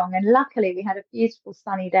 really long. And luckily we had a beautiful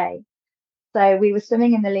sunny day. So we were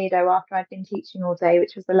swimming in the Lido after I'd been teaching all day,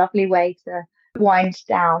 which was a lovely way to wind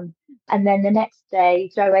down. And then the next day,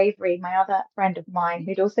 Joe Avery, my other friend of mine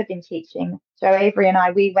who'd also been teaching, Joe Avery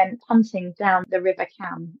and we went punting down the River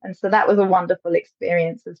Cam. And so that was a wonderful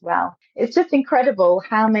experience as well. It's just incredible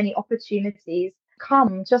how many opportunities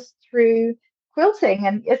come just through quilting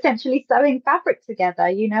and essentially sewing fabric together.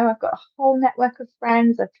 I've got a whole network of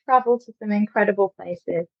friends. I've traveled to some incredible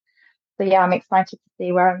places. So yeah, I'm excited to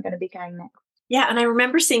see where I'm going to be going next. Yeah, and I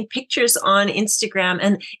remember seeing pictures on Instagram,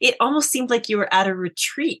 and it almost seemed like you were at a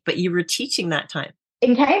retreat, but you were teaching that time.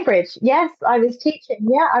 In Cambridge, yes, I was teaching.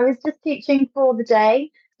 Yeah, I was just teaching for the day,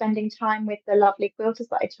 spending time with the lovely quilters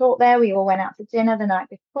that I taught there. We all went out to dinner the night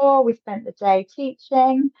before. We spent the day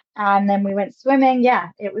teaching, and then we went swimming.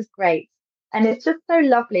 Yeah, it was great. And it's just so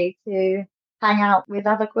lovely to hang out with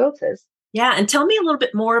other quilters. Yeah, and tell me a little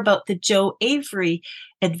bit more about the Joe Avery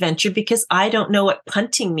adventure, because I don't know what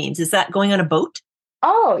punting means. Is that going on a boat?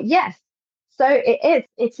 Oh, yes. So it is.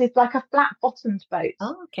 It is like a flat-bottomed boat.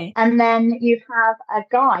 Oh, okay. And then you have a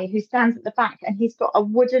guy who stands at the back and he's got a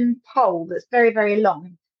wooden pole that's very, very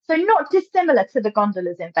long. So not dissimilar to the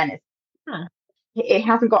gondolas in Venice. Huh. It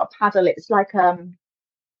hasn't got a paddle. It's like a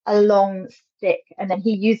long stick. And then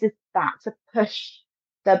he uses that to push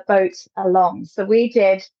the boat along. So we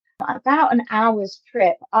did about an hour's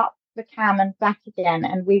trip up the Cam and back again.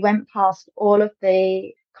 And we went past all of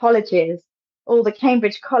the colleges, all the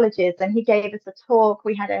Cambridge colleges, and he gave us a talk.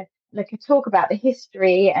 We had a talk about the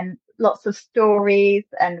history and lots of stories,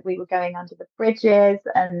 and we were going under the bridges,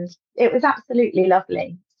 and it was absolutely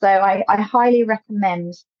lovely. So I highly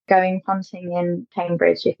recommend going hunting in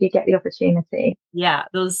Cambridge if you get the opportunity. Yeah,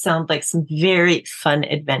 those sound like some very fun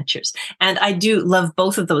adventures. And I do love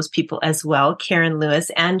both of those people as well, Karen Lewis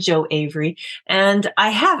and Joe Avery. And I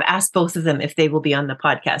have asked both of them if they will be on the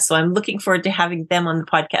podcast. So I'm looking forward to having them on the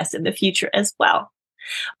podcast in the future as well.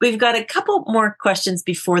 We've got a couple more questions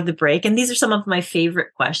before the break, and these are some of my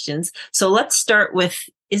favorite questions. So let's start with,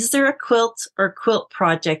 is there a quilt or quilt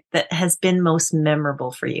project that has been most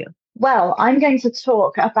memorable for you? Well, I'm going to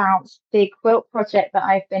talk about the quilt project that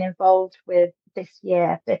I've been involved with this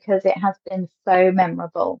year because it has been so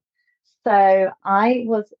memorable. So I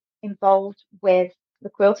was involved with the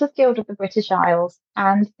Quilters Guild of the British Isles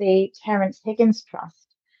and the Terence Higgins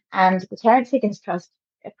Trust. And the Terence Higgins Trust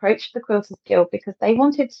approached the Quilters Guild because they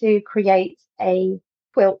wanted to create a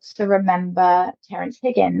quilt to remember Terence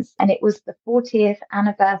Higgins. And it was the 40th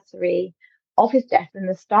anniversary of his death and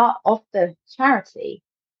the start of the charity.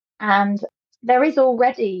 And there is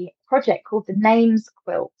already a project called the Names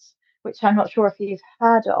Quilt, which I'm not sure if you've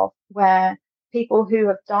heard of, where people who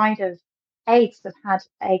have died of AIDS have had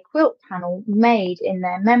a quilt panel made in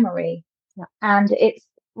their memory. Yeah. And it's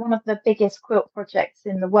one of the biggest quilt projects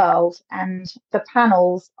in the world. And the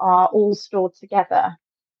panels are all stored together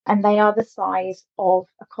and they are the size of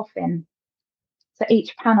a coffin. So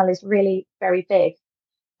each panel is really very big.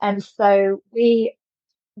 And so we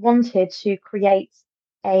wanted to create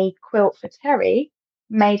a quilt for Terry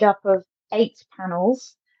made up of 8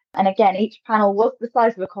 panels. And again, each panel was the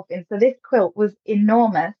size of a coffin. So this quilt was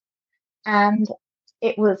enormous. And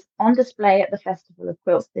it was on display at the Festival of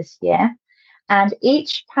Quilts this year. And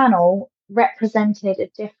each panel represented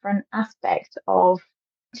a different aspect of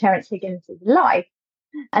Terence Higgins' life.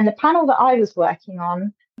 And the panel that I was working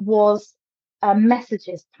on was a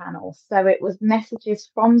messages panel. So it was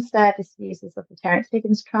messages from service users of the Terence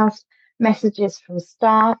Higgins Trust, messages from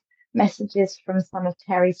staff, messages from some of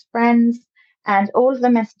Terry's friends, and all of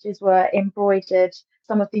the messages were embroidered,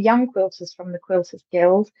 some of the young quilters from the Quilters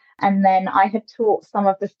Guild. And then I had taught some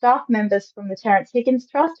of the staff members from the Terence Higgins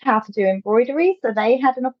Trust how to do embroidery. So they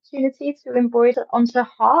had an opportunity to embroider onto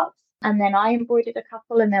hearts. And then I embroidered a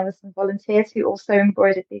couple, and there were some volunteers who also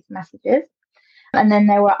embroidered these messages. And then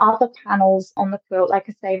there were other panels on the quilt, like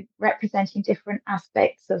I say, representing different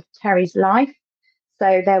aspects of Terry's life.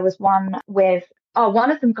 So there was one with, one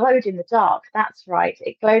of them glowed in the dark. That's right.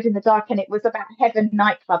 It glowed in the dark, and it was about Heaven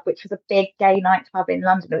nightclub, which was a big gay nightclub in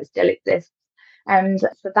London. It still exists. And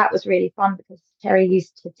so that was really fun because Terry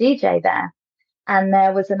used to DJ there. And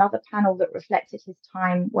there was another panel that reflected his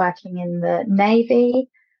time working in the Navy,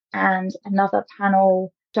 and another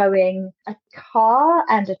panel showing a car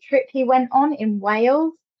and a trip he went on in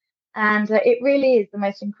Wales. And it really is the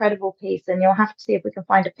most incredible piece. And you'll have to see if we can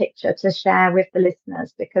find a picture to share with the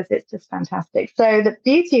listeners because it's just fantastic. So the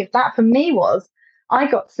beauty of that for me was I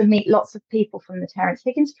got to meet lots of people from the Terence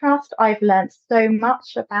Higgins Trust. I've learned so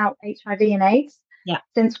much about HIV and AIDS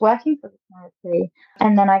since working for the charity.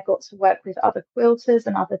 And then I got to work with other quilters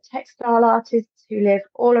and other textile artists who live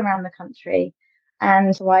all around the country.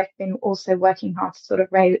 And so I've been also working hard to sort of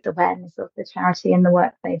raise the awareness of the charity and the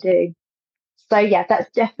work they do. So yeah,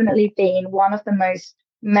 that's definitely been one of the most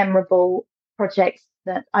memorable projects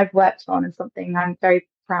that I've worked on and something I'm very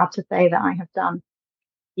proud to say that I have done.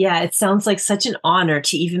 Yeah, it sounds like such an honor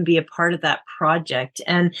to even be a part of that project.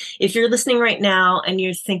 And if you're listening right now and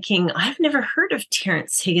you're thinking, I've never heard of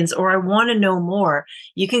Terence Higgins or I want to know more,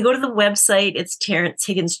 you can go to the website. It's Terence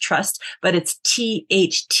Higgins Trust, but it's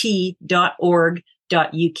tht.org.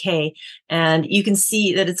 .uk, and you can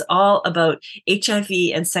see that it's all about HIV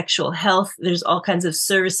and sexual health. There's all kinds of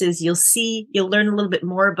services. You'll learn a little bit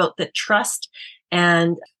more about the trust,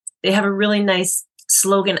 and they have a really nice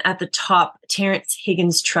slogan at the top, Terence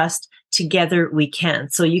Higgins Trust, Together We Can.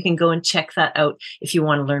 So you can go and check that out if you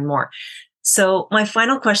want to learn more. So my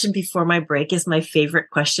final question before my break is my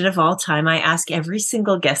favorite question of all time. I ask every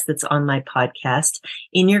single guest that's on my podcast,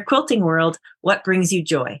 in your quilting world, what brings you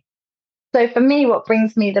joy? So for me, what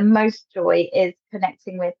brings me the most joy is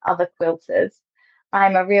connecting with other quilters.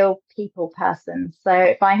 I'm a real people person. So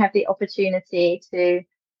if I have the opportunity to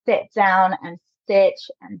sit down and stitch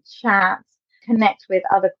and chat, connect with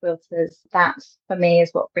other quilters, that for me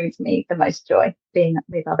is what brings me the most joy, being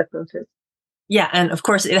with other quilters. Yeah. And of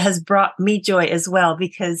course, it has brought me joy as well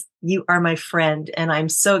because you are my friend and I'm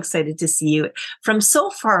so excited to see you from so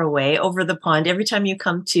far away over the pond every time you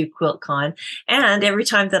come to QuiltCon and every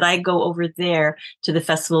time that I go over there to the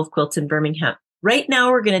Festival of Quilts in Birmingham. Right now,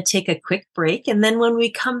 we're going to take a quick break. And then when we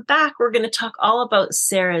come back, we're going to talk all about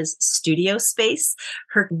Sarah's studio space,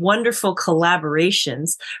 her wonderful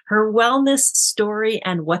collaborations, her wellness story,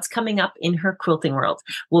 and what's coming up in her quilting world.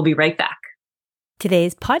 We'll be right back.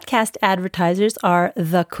 Today's podcast advertisers are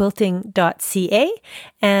thequilting.ca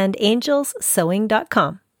and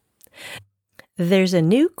angelssewing.com. There's a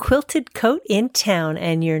new quilted coat in town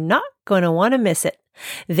and you're not going to want to miss it.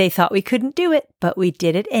 They thought we couldn't do it, but we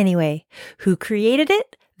did it anyway. Who created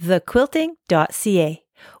it? Thequilting.ca.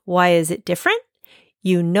 Why is it different?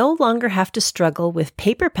 You no longer have to struggle with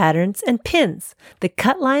paper patterns and pins. The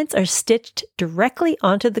cut lines are stitched directly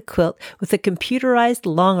onto the quilt with a computerized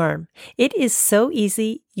long arm. It is so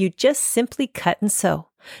easy, you just simply cut and sew.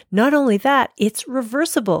 Not only that, it's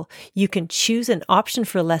reversible. You can choose an option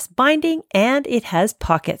for less binding and it has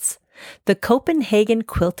pockets. The Copenhagen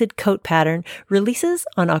quilted coat pattern releases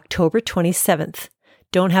on October 27th.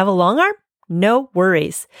 Don't have a long arm? No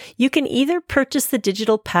worries. You can either purchase the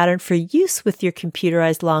digital pattern for use with your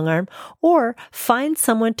computerized long arm or find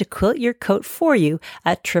someone to quilt your coat for you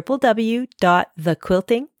at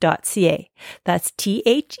www.thequilting.ca. That's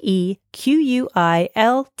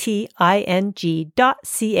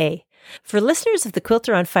TheQuilting.ca. For listeners of the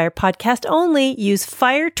Quilter on Fire podcast only, use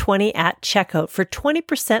FIRE20 at checkout for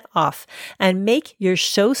 20% off and make your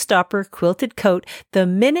showstopper quilted coat the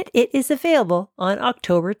minute it is available on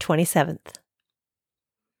October 27th.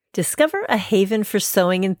 Discover a haven for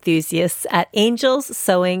sewing enthusiasts at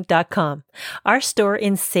angelssewing.com. Our store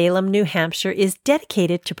in Salem, New Hampshire is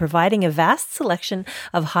dedicated to providing a vast selection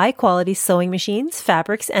of high-quality sewing machines,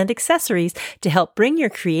 fabrics, and accessories to help bring your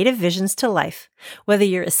creative visions to life. Whether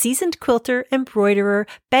you're a seasoned quilter, embroiderer,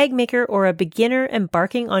 bag maker, or a beginner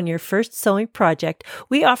embarking on your first sewing project,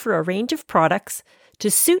 we offer a range of products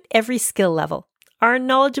to suit every skill level. Our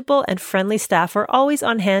knowledgeable and friendly staff are always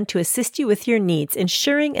on hand to assist you with your needs,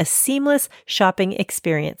 ensuring a seamless shopping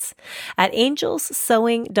experience. At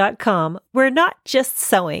angelssewing.com, we're not just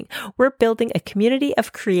sewing, we're building a community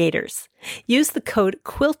of creators. Use the code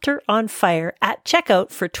QUILTERONFIRE at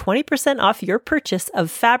checkout for 20% off your purchase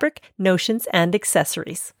of fabric, notions, and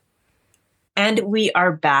accessories. And we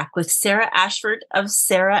are back with Sarah Ashford of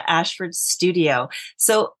Sarah Ashford Studio.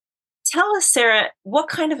 So tell us, Sarah, what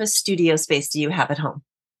kind of a studio space do you have at home?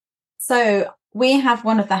 So we have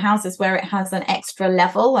one of the houses where it has an extra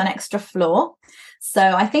level, an extra floor. So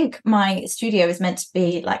I think my studio is meant to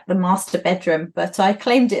be like the master bedroom, but I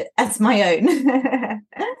claimed it as my own.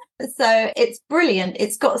 So it's brilliant.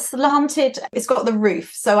 It's got the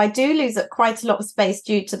roof. So I do lose quite a lot of space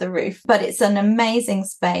due to the roof, but it's an amazing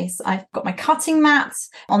space. I've got my cutting mats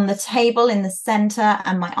on the table in the center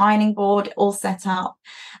and my ironing board all set up.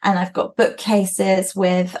 And I've got bookcases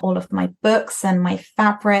with all of my books and my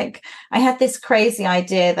fabric. I had this crazy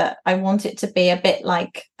idea that I want it to be a bit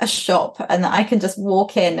like a shop and that I can just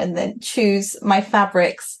walk in and then choose my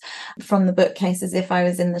fabrics from the bookcases if I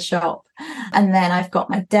was in the shop. And then I've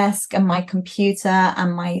got my desk and my computer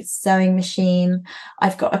and my sewing machine.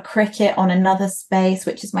 I've got a Cricut on another space,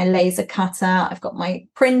 which is my laser cutter. I've got my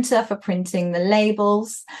printer for printing the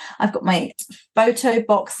labels. I've got my photo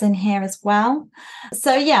box in here as well.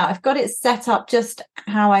 So yeah, I've got it set up just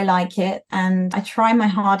how I like it. And I try my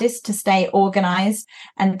hardest to stay organized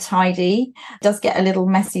and tidy. It does get a little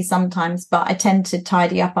messy sometimes, but I tend to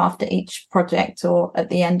tidy up after each project or at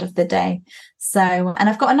the end of the day. So, and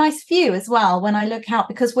I've got a nice view as well when I look out,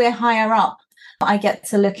 because we're higher up. I get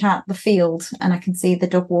to look at the field and I can see the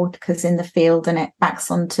dog walkers in the field and it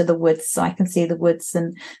backs onto the woods. So I can see the woods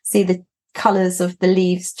and see the colours of the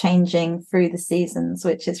leaves changing through the seasons,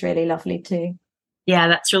 which is really lovely too. Yeah,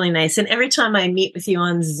 that's really nice. And every time I meet with you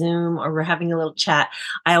on Zoom or we're having a little chat,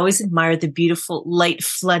 I always admire the beautiful light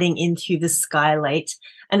flooding in through the skylight.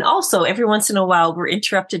 And also every once in a while, we're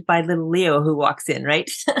interrupted by little Leo who walks in, right?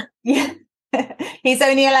 Yeah. He's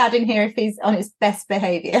only allowed in here if he's on his best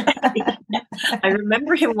behavior. I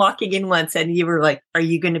remember him walking in once and you were like, are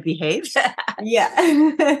you going to behave?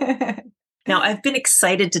 Yeah. Now, I've been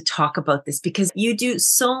excited to talk about this because you do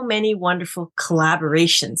so many wonderful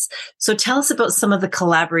collaborations. So tell us about some of the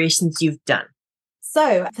collaborations you've done.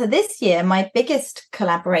 So for this year, my biggest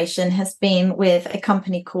collaboration has been with a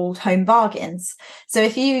company called Home Bargains. So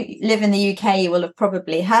if you live in the UK, you will have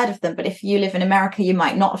probably heard of them. But if you live in America, you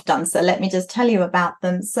might not have done. So let me just tell you about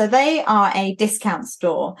them. So they are a discount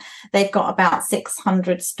store. They've got about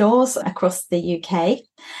 600 stores across the UK.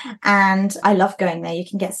 And I love going there. You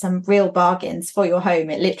can get some real bargains for your home.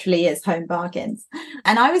 It literally is Home Bargains.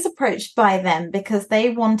 And I was approached by them because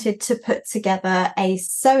they wanted to put together a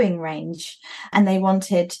sewing range, and they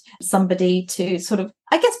wanted somebody to sort of,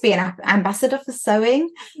 I guess, be an ambassador for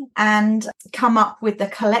sewing and come up with the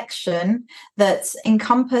collection that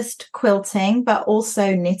encompassed quilting, but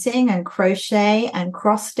also knitting and crochet and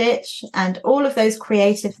cross stitch and all of those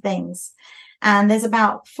creative things. And there's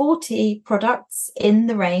about 40 products in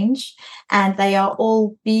the range, and they are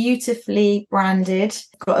all beautifully branded,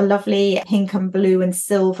 got a lovely pink and blue and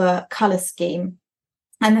silver color scheme.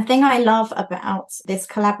 And the thing I love about this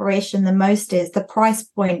collaboration the most is the price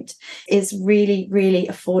point is really, really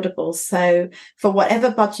affordable. So for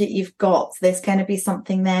whatever budget you've got, there's going to be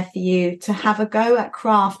something there for you to have a go at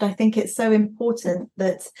craft. I think it's so important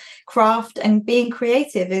that craft and being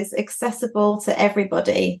creative is accessible to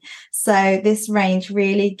everybody. So this range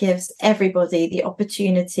really gives everybody the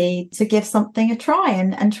opportunity to give something a try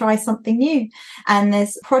and try something new. And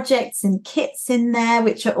there's projects and kits in there,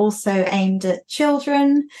 which are also aimed at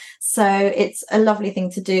children. So it's a lovely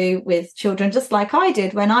thing to do with children, just like I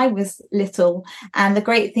did when I was little. And the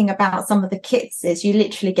great thing about some of the kits is you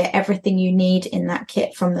literally get everything you need in that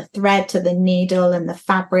kit, from the thread to the needle and the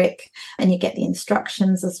fabric, and you get the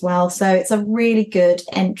instructions as well. So it's a really good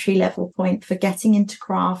entry level point for getting into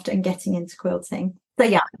craft and getting into quilting. So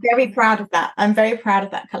yeah, I'm very proud of that. I'm very proud of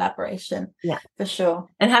that collaboration. Yeah, for sure.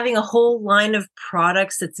 And having a whole line of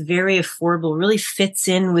products that's very affordable really fits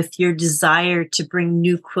in with your desire to bring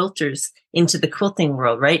new quilters into the quilting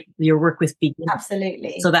world, right? Your work with beginners.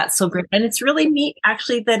 Absolutely. So that's so great. And it's really neat,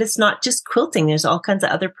 actually, that it's not just quilting. There's all kinds of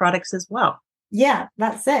other products as well. Yeah,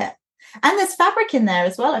 that's it. And there's fabric in there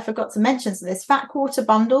as well. I forgot to mention. So there's fat quarter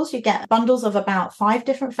bundles. You get bundles of about 5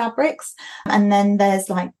 different fabrics. And then there's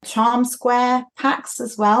like charm square packs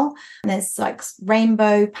as well. And there's like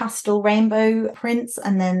pastel rainbow prints.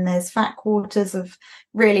 And then there's fat quarters of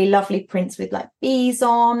really lovely prints with like bees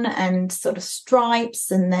on and sort of stripes.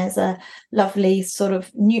 And there's a lovely sort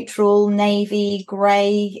of neutral navy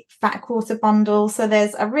grey fat quarter bundle. So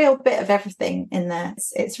there's a real bit of everything in there.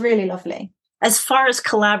 It's really lovely. As far as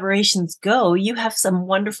collaborations go, you have some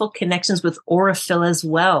wonderful connections with Aurifil as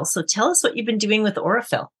well. So tell us what you've been doing with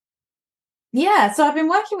Aurifil. Yeah, so I've been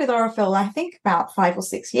working with Aurifil, I think about 5 or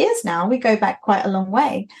 6 years now. We go back quite a long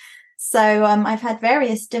way. So I've had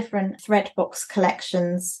various different thread box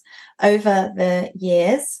collections over the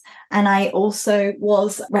years. And I also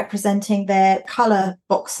was representing their colour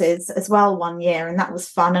boxes as well one year. And that was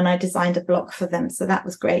fun. And I designed a block for them. So that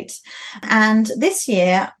was great. And this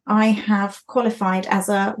year I have qualified as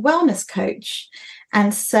a wellness coach.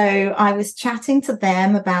 And so I was chatting to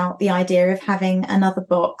them about the idea of having another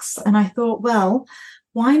box. And I thought, well,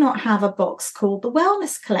 why not have a box called the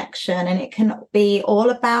Wellness Collection? And it can be all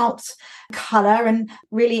about colour and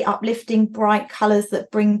really uplifting bright colours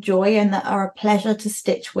that bring joy and that are a pleasure to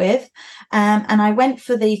stitch with. And I went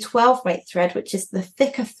for the 12 weight thread, which is the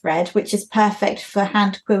thicker thread, which is perfect for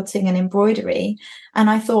hand quilting and embroidery. And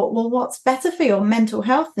I thought, well, what's better for your mental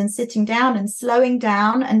health than sitting down and slowing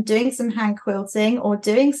down and doing some hand quilting or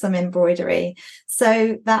doing some embroidery?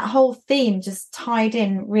 So that whole theme just tied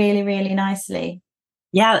in really, really nicely.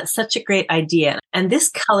 Yeah, that's such a great idea. And this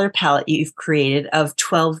color palette you've created of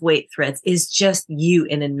 12 weight threads is just you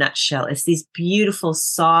in a nutshell. It's these beautiful,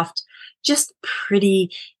 soft, just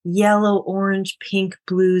pretty yellow, orange, pink,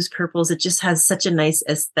 blues, purples. It just has such a nice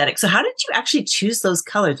aesthetic. So how did you actually choose those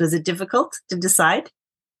colors? Was it difficult to decide?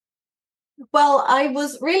 Well, I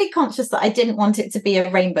was really conscious that I didn't want it to be a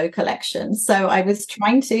rainbow collection. So I was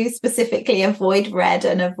trying to specifically avoid red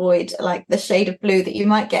and avoid like the shade of blue that you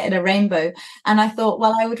might get in a rainbow. And I thought,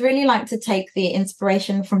 well, I would really like to take the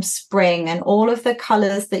inspiration from spring and all of the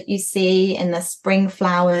colors that you see in the spring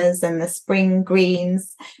flowers and the spring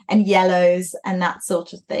greens and yellows and that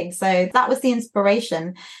sort of thing. So that was the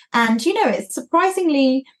inspiration. And, you know, it's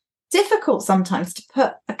surprisingly difficult sometimes to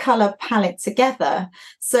put a color palette together.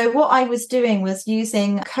 So what I was doing was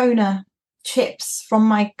using Kona chips from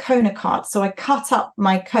my Kona card. So I cut up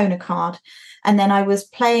my Kona card and then I was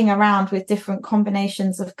playing around with different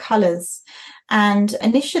combinations of colors. And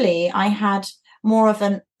initially I had more of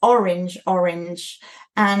an orange,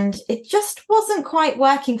 and it just wasn't quite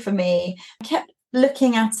working for me. I kept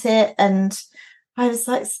looking at it and I was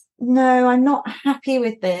like, no, I'm not happy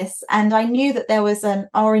with this. And I knew that there was an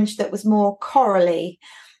orange that was more corally.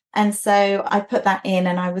 And so I put that in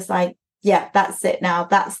and I was like, yeah, that's it now.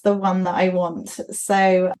 That's the one that I want.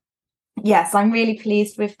 So yes, I'm really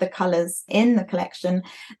pleased with the colours in the collection.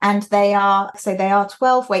 And they are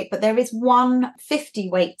 12 weight, but there is one 50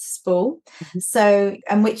 weight spool. So,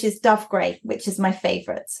 and which is dove grey, which is my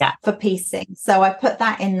favourite for piecing. So I put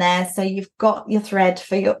that in there. So you've got your thread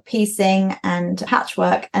for your piecing and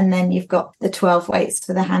patchwork, and then you've got the 12 weights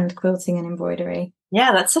for the hand quilting and embroidery.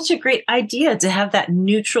 Yeah, that's such a great idea to have that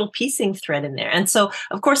neutral piecing thread in there. And so,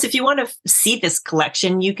 of course, if you want to see this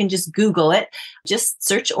collection, you can just Google it. Just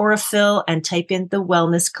search Aurifil and type in the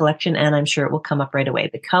wellness collection, and I'm sure it will come up right away.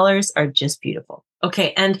 The colors are just beautiful.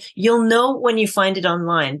 Okay, and you'll know when you find it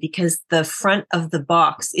online because the front of the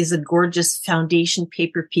box is a gorgeous foundation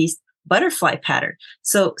paper piece butterfly pattern.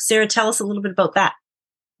 So, Sarah, tell us a little bit about that.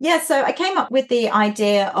 Yeah, so I came up with the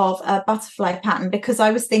idea of a butterfly pattern because I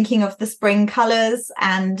was thinking of the spring colours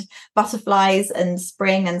and butterflies and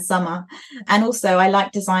spring and summer. And also I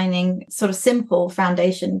like designing sort of simple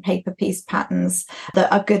foundation paper piece patterns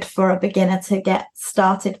that are good for a beginner to get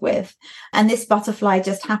started with. And this butterfly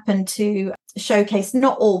just happened to showcase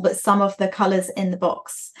not all, but some of the colours in the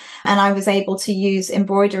box. And I was able to use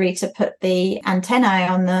embroidery to put the antennae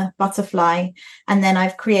on the butterfly. And then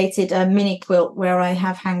I've created a mini quilt where I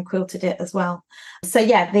have hand quilted it as well. So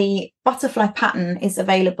yeah, the butterfly pattern is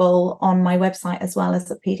available on my website as well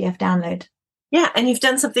as a PDF download. Yeah, and you've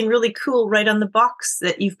done something really cool right on the box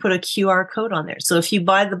that you've put a QR code on there. So if you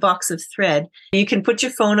buy the box of thread, you can put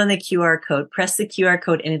your phone on the QR code, press the QR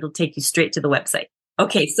code, and it'll take you straight to the website.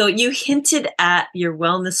 Okay, so you hinted at your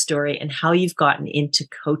wellness story and how you've gotten into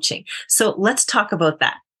coaching. So let's talk about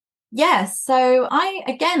that. Yes, so I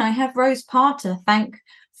have Rose Parr to thank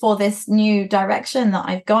for this new direction that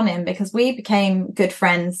I've gone in because we became good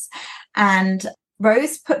friends, and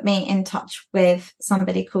Rose put me in touch with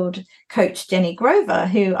somebody called Coach Jenny Grover,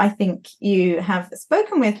 who I think you have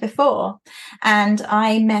spoken with before. And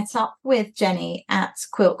I met up with Jenny at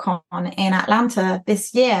QuiltCon in Atlanta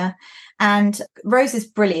this year. And Rose is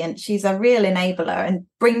brilliant. She's a real enabler and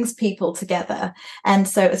brings people together. And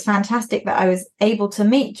so it was fantastic that I was able to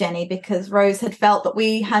meet Jenny because Rose had felt that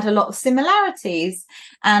we had a lot of similarities.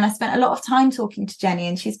 And I spent a lot of time talking to Jenny,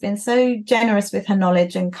 and she's been so generous with her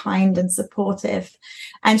knowledge and kind and supportive.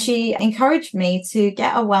 And she encouraged me to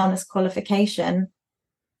get a wellness qualification.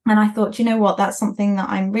 And I thought, you know what, that's something that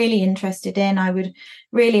I'm really interested in. I would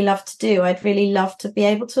really love to do. I'd really love to be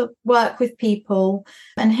able to work with people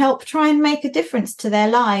and help try and make a difference to their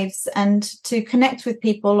lives and to connect with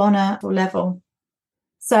people on a level.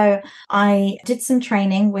 So I did some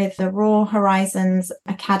training with the Raw Horizons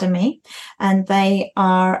Academy, and they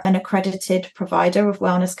are an accredited provider of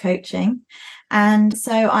wellness coaching. And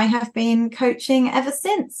so I have been coaching ever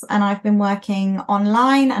since, and I've been working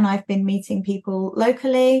online, and I've been meeting people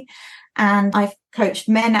locally, and I've coached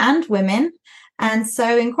men and women. And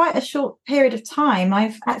so in quite a short period of time,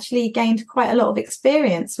 I've actually gained quite a lot of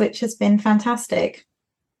experience, which has been fantastic.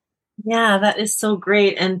 Yeah, that is so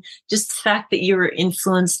great. And just the fact that you were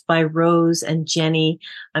influenced by Rose and Jenny,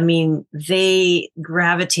 I mean, they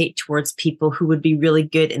gravitate towards people who would be really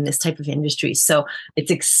good in this type of industry. So it's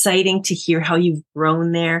exciting to hear how you've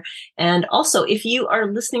grown there. And also, if you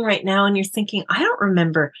are listening right now and you're thinking, I don't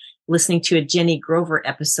remember listening to a Jenny Grover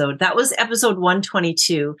episode. That was episode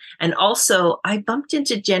 122. And also I bumped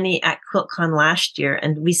into Jenny at QuiltCon last year,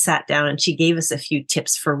 and we sat down and she gave us a few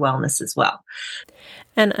tips for wellness as well.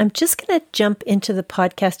 And I'm just going to jump into the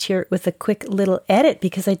podcast here with a quick little edit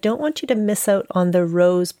because I don't want you to miss out on the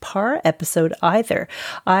Rose Parr episode either.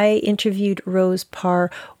 I interviewed Rose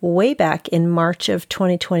Parr way back in March of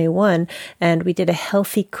 2021, and we did a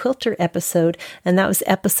Healthy Quilter episode, and that was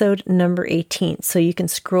episode number 18. So you can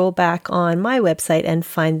scroll back on my website and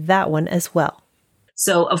find that one as well.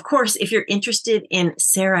 So, of course, if you're interested in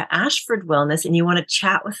Sarah Ashford Wellness and you want to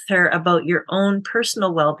chat with her about your own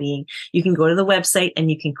personal well-being, you can go to the website and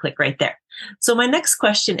you can click right there. So my next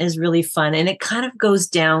question is really fun, and it kind of goes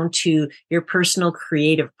down to your personal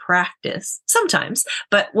creative practice sometimes.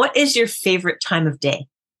 But what is your favorite time of day?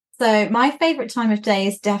 So my favorite time of day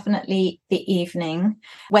is definitely the evening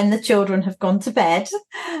when the children have gone to bed.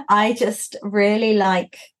 I just really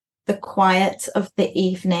like the quiet of the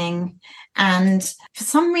evening. And for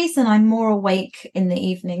some reason, I'm more awake in the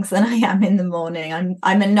evenings than I am in the morning.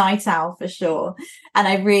 I'm a night owl for sure. And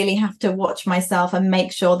I really have to watch myself and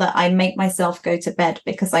make sure that I make myself go to bed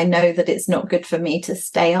because I know that it's not good for me to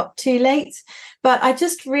stay up too late. But I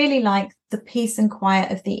just really like the peace and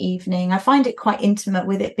quiet of the evening. I find it quite intimate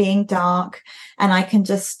with it being dark, and I can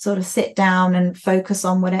just sort of sit down and focus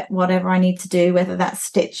on whatever I need to do, whether that's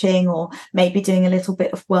stitching or maybe doing a little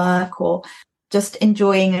bit of work or just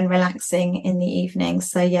enjoying and relaxing in the evening.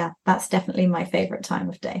 So yeah, that's definitely my favorite time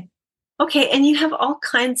of day. Okay, and you have all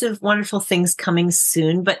kinds of wonderful things coming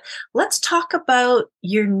soon, but let's talk about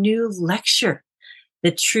your new lecture,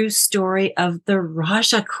 The True Story of the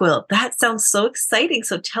Raja Quilt. That sounds so exciting.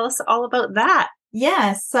 So tell us all about that.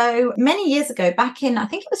 Yeah, so many years ago, back in, I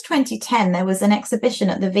think it was 2010, there was an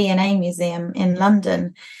exhibition at the V&A Museum in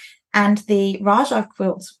London, and the Raja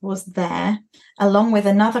quilt was there, along with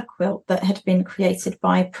another quilt that had been created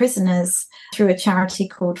by prisoners through a charity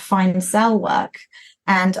called Fine Cell Work.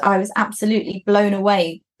 And I was absolutely blown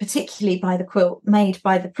away, particularly by the quilt made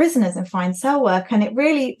by the prisoners in Fine Cell Work. And it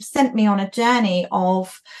really sent me on a journey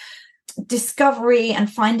of discovery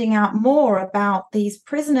and finding out more about these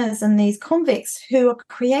prisoners and these convicts who are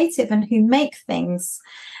creative and who make things.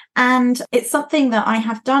 And it's something that I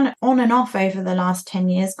have done on and off over the last 10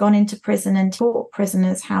 years, gone into prison and taught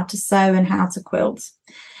prisoners how to sew and how to quilt.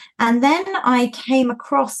 And then I came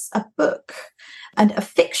across a book, and a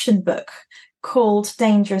fiction book called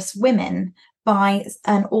Dangerous Women by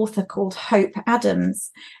an author called Hope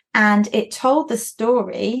Adams. And it told the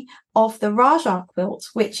story of the Raja quilt,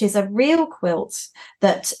 which is a real quilt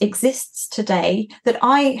that exists today that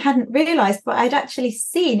I hadn't realized, but I'd actually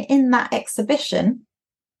seen in that exhibition.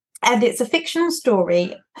 And it's a fictional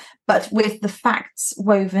story, but with the facts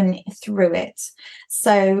woven through it.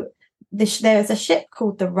 So there's a ship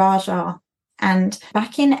called the Raja. And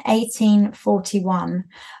back in 1841,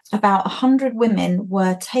 about 100 women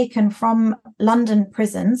were taken from London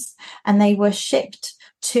prisons, and they were shipped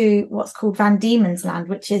to what's called Van Diemen's Land,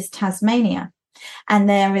 which is Tasmania. And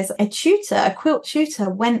there is a tutor, a quilt tutor,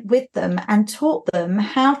 went with them and taught them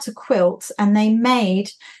how to quilt. And they made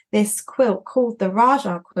this quilt called the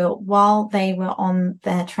Raja quilt while they were on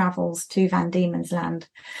their travels to Van Diemen's Land.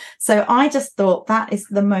 So I just thought that is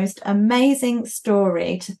the most amazing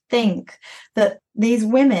story, to think that these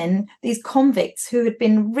women, these convicts who had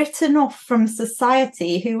been written off from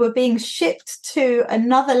society, who were being shipped to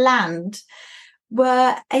another land,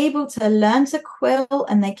 were able to learn to quilt,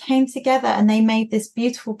 and they came together and they made this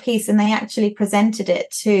beautiful piece, and they actually presented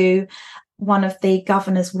it to one of the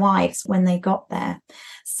governor's wives when they got there.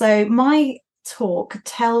 So my talk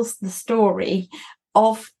tells the story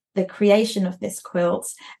of the creation of this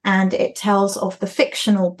quilt, and it tells of the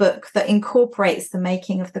fictional book that incorporates the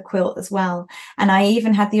making of the quilt as well. And I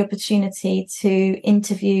even had the opportunity to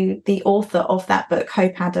interview the author of that book,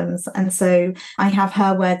 Hope Adams. And so I have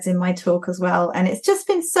her words in my talk as well. And it's just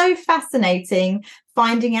been so fascinating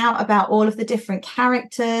finding out about all of the different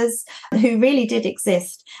characters who really did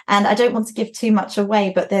exist. And I don't want to give too much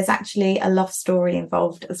away, but there's actually a love story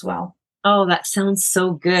involved as well. Oh, that sounds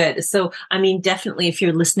so good. So, I mean, definitely if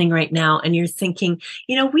you're listening right now and you're thinking,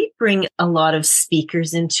 we bring a lot of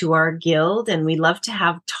speakers into our guild and we love to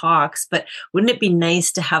have talks, but wouldn't it be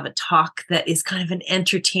nice to have a talk that is kind of an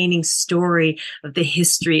entertaining story of the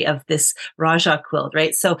history of this Raja quilt,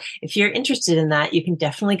 right? So if you're interested in that, you can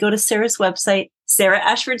definitely go to Sarah's website,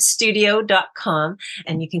 sarahashfordstudio.com,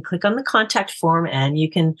 and you can click on the contact form and you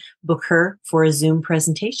can book her for a Zoom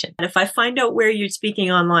presentation. And if I find out where you're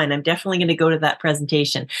speaking online, I'm definitely going to go to that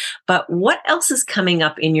presentation. But what else is coming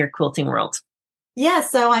up in your quilting world? Yeah,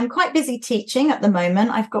 so I'm quite busy teaching at the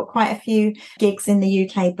moment. I've got quite a few gigs in the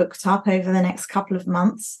UK booked up over the next couple of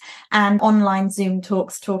months, and online Zoom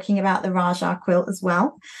talks talking about the Raja quilt as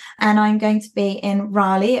well. And I'm going to be in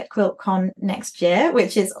Raleigh at QuiltCon next year,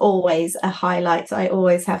 which is always a highlight. I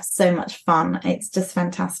always have so much fun. It's just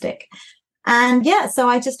fantastic. And yeah, so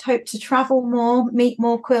I just hope to travel more, meet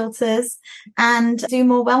more quilters, and do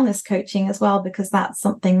more wellness coaching as well, because that's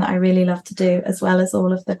something that I really love to do, as well as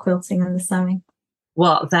all of the quilting and the sewing.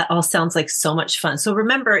 Well, that all sounds like so much fun. So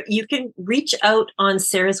remember, you can reach out on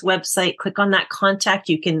Sarah's website, click on that contact.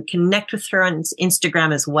 You can connect with her on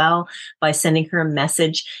Instagram as well by sending her a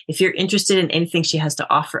message. If you're interested in anything she has to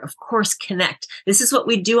offer, of course, connect. This is what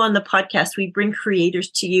we do on the podcast. We bring creators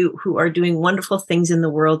to you who are doing wonderful things in the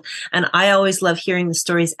world. And I always love hearing the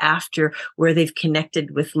stories after where they've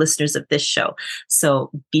connected with listeners of this show. So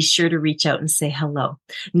be sure to reach out and say hello.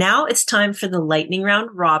 Now it's time for the lightning round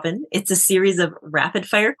robin. It's a series of rapid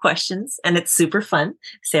fire questions and it's super fun.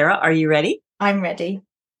 Sarah, are you ready? I'm ready.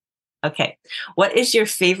 Okay. What is your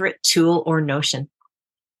favorite tool or notion?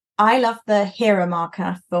 I love the hero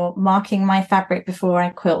marker for marking my fabric before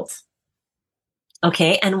I quilt.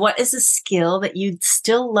 Okay. And what is a skill that you'd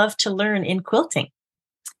still love to learn in quilting?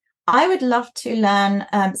 I would love to learn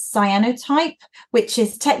cyanotype, which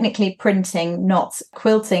is technically printing, not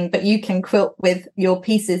quilting, but you can quilt with your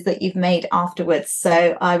pieces that you've made afterwards.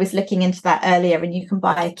 So I was looking into that earlier, and you can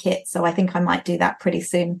buy a kit. So I think I might do that pretty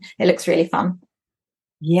soon. It looks really fun.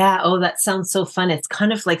 Yeah. Oh, that sounds so fun. It's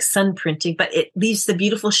kind of like sun printing, but it leaves the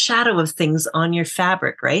beautiful shadow of things on your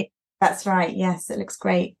fabric, right? That's right. Yes, it looks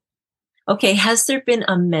great. Okay. Has there been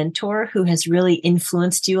a mentor who has really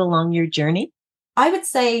influenced you along your journey? I would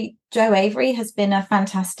say Jo Avery has been a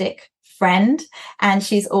fantastic friend, and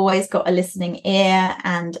she's always got a listening ear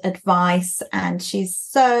and advice, and she's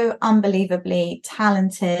so unbelievably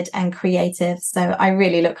talented and creative. So I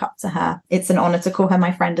really look up to her. It's an honor to call her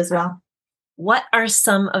my friend as well. What are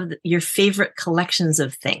some of your favorite collections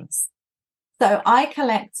of things? So I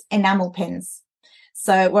collect enamel pins.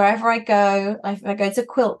 So wherever I go, if I go to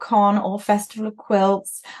QuiltCon or Festival of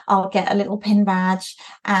Quilts, I'll get a little pin badge.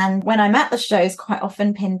 And when I'm at the shows, quite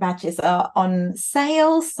often pin badges are on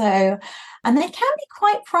sale. And they can be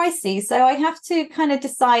quite pricey. So I have to kind of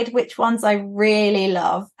decide which ones I really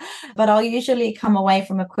love. But I'll usually come away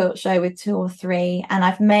from a quilt show with 2 or 3. And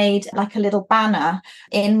I've made like a little banner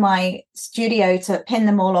in my studio to pin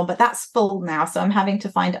them all on. But that's full now. So I'm having to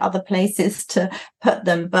find other places to put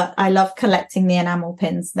them. But I love collecting the enamel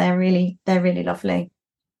pins. They're really lovely.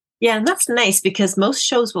 Yeah, and that's nice because most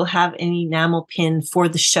shows will have an enamel pin for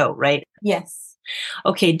the show, right? Yes.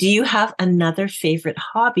 Okay, do you have another favorite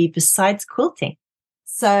hobby besides quilting?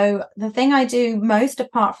 So the thing I do most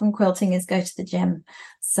apart from quilting is go to the gym.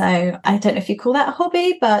 So I don't know if you call that a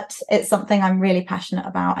hobby, but it's something I'm really passionate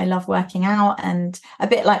about. I love working out, and a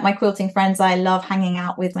bit like my quilting friends, I love hanging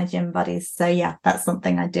out with my gym buddies. So yeah, that's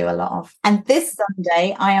something I do a lot of. And this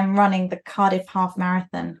Sunday, I am running the Cardiff Half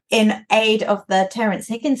Marathon in aid of the Terence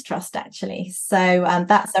Higgins Trust, actually. So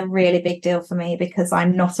that's a really big deal for me because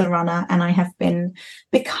I'm not a runner, and I have been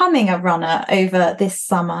becoming a runner over this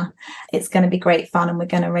summer. It's going to be great fun, and we're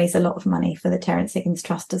going to raise a lot of money for the Terence Higgins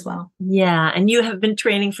Trust as well. Yeah, and you have been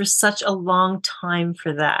training for such a long time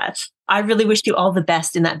for that. I really wish you all the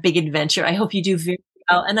best in that big adventure. I hope you do very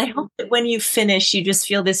well. And I hope that when you finish, you just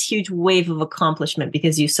feel this huge wave of accomplishment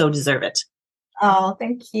because you so deserve it. Oh,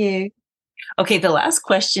 thank you. Okay, the last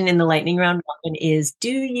question in the lightning round Robin, is,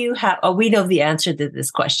 do you have, we know the answer to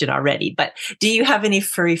this question already, but do you have any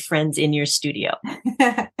furry friends in your studio?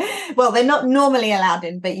 Well, they're not normally allowed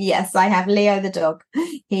in, but yes, I have Leo the dog.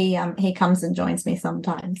 He comes and joins me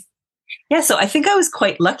sometimes. Yeah, so I think I was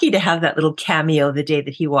quite lucky to have that little cameo the day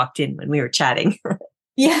that he walked in when we were chatting.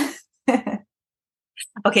 Yeah.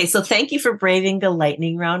 Okay, so thank you for braving the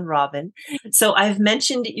lightning round, Robin. So I've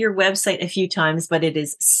mentioned your website a few times, but it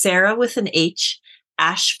is Sarah with an H,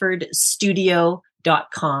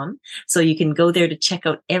 ashfordstudio.com. So you can go there to check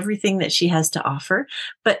out everything that she has to offer.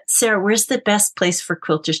 But Sarah, where's the best place for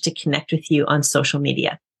quilters to connect with you on social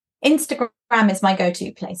media? Instagram is my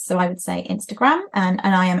go-to place. So I would say Instagram, and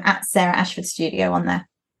I am at Sarah Ashford Studio on there.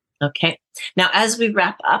 Okay. Now, as we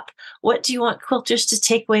wrap up, what do you want quilters to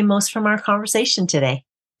take away most from our conversation today?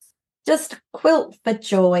 Just quilt for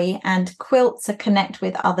joy and quilt to connect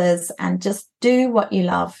with others, and just do what you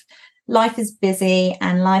love. Life is busy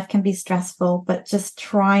and life can be stressful, but just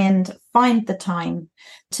try and find the time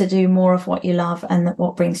to do more of what you love and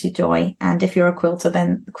what brings you joy. And if you're a quilter,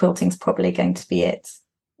 then quilting's probably going to be it.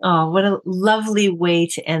 Oh, what a lovely way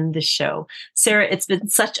to end the show. Sarah, it's been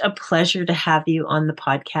such a pleasure to have you on the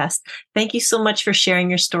podcast. Thank you so much for sharing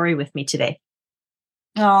your story with me today.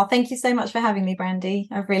 Oh, thank you so much for having me, Brandy.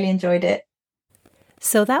 I've really enjoyed it.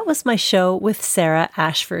 So that was my show with Sarah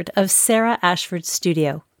Ashford of Sarah Ashford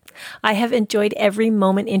Studio. I have enjoyed every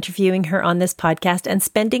moment interviewing her on this podcast and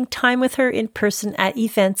spending time with her in person at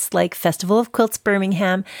events like Festival of Quilts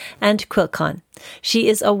Birmingham and QuiltCon. She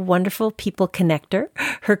is a wonderful people connector.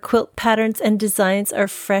 Her quilt patterns and designs are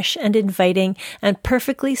fresh and inviting and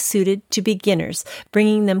perfectly suited to beginners,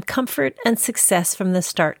 bringing them comfort and success from the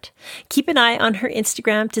start. Keep an eye on her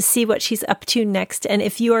Instagram to see what she's up to next. And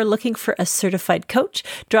if you are looking for a certified coach,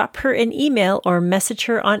 drop her an email or message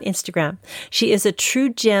her on Instagram. She is a true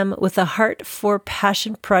gem with a heart for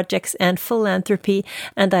passion projects and philanthropy,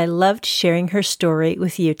 and I loved sharing her story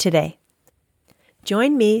with you today.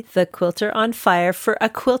 Join me, the Quilter on Fire, for a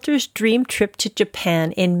quilter's dream trip to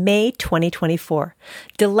Japan in May 2024.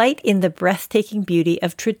 Delight in the breathtaking beauty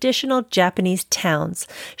of traditional Japanese towns,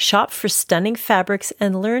 shop for stunning fabrics,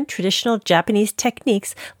 and learn traditional Japanese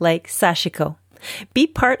techniques like sashiko. Be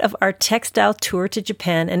part of our textile tour to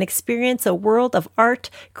Japan and experience a world of art,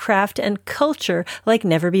 craft, and culture like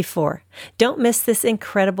never before. Don't miss this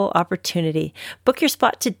incredible opportunity. Book your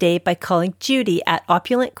spot today by calling Judy at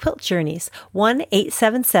Opulent Quilt Journeys,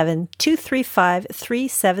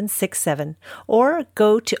 1-877-235-3767, or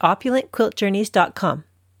go to opulentquiltjourneys.com.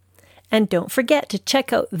 And don't forget to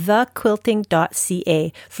check out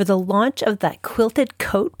thequilting.ca for the launch of that quilted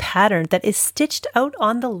coat pattern that is stitched out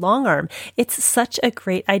on the long arm. It's such a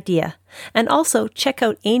great idea. And also check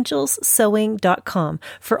out angelssewing.com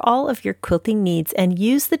for all of your quilting needs and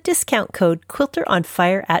use the discount code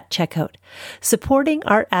QuilterOnFire at checkout. Supporting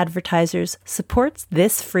our advertisers supports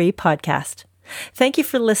this free podcast. Thank you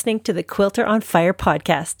for listening to the Quilter on Fire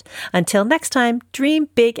podcast. Until next time, dream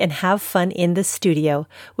big and have fun in the studio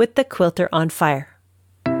with the Quilter on Fire.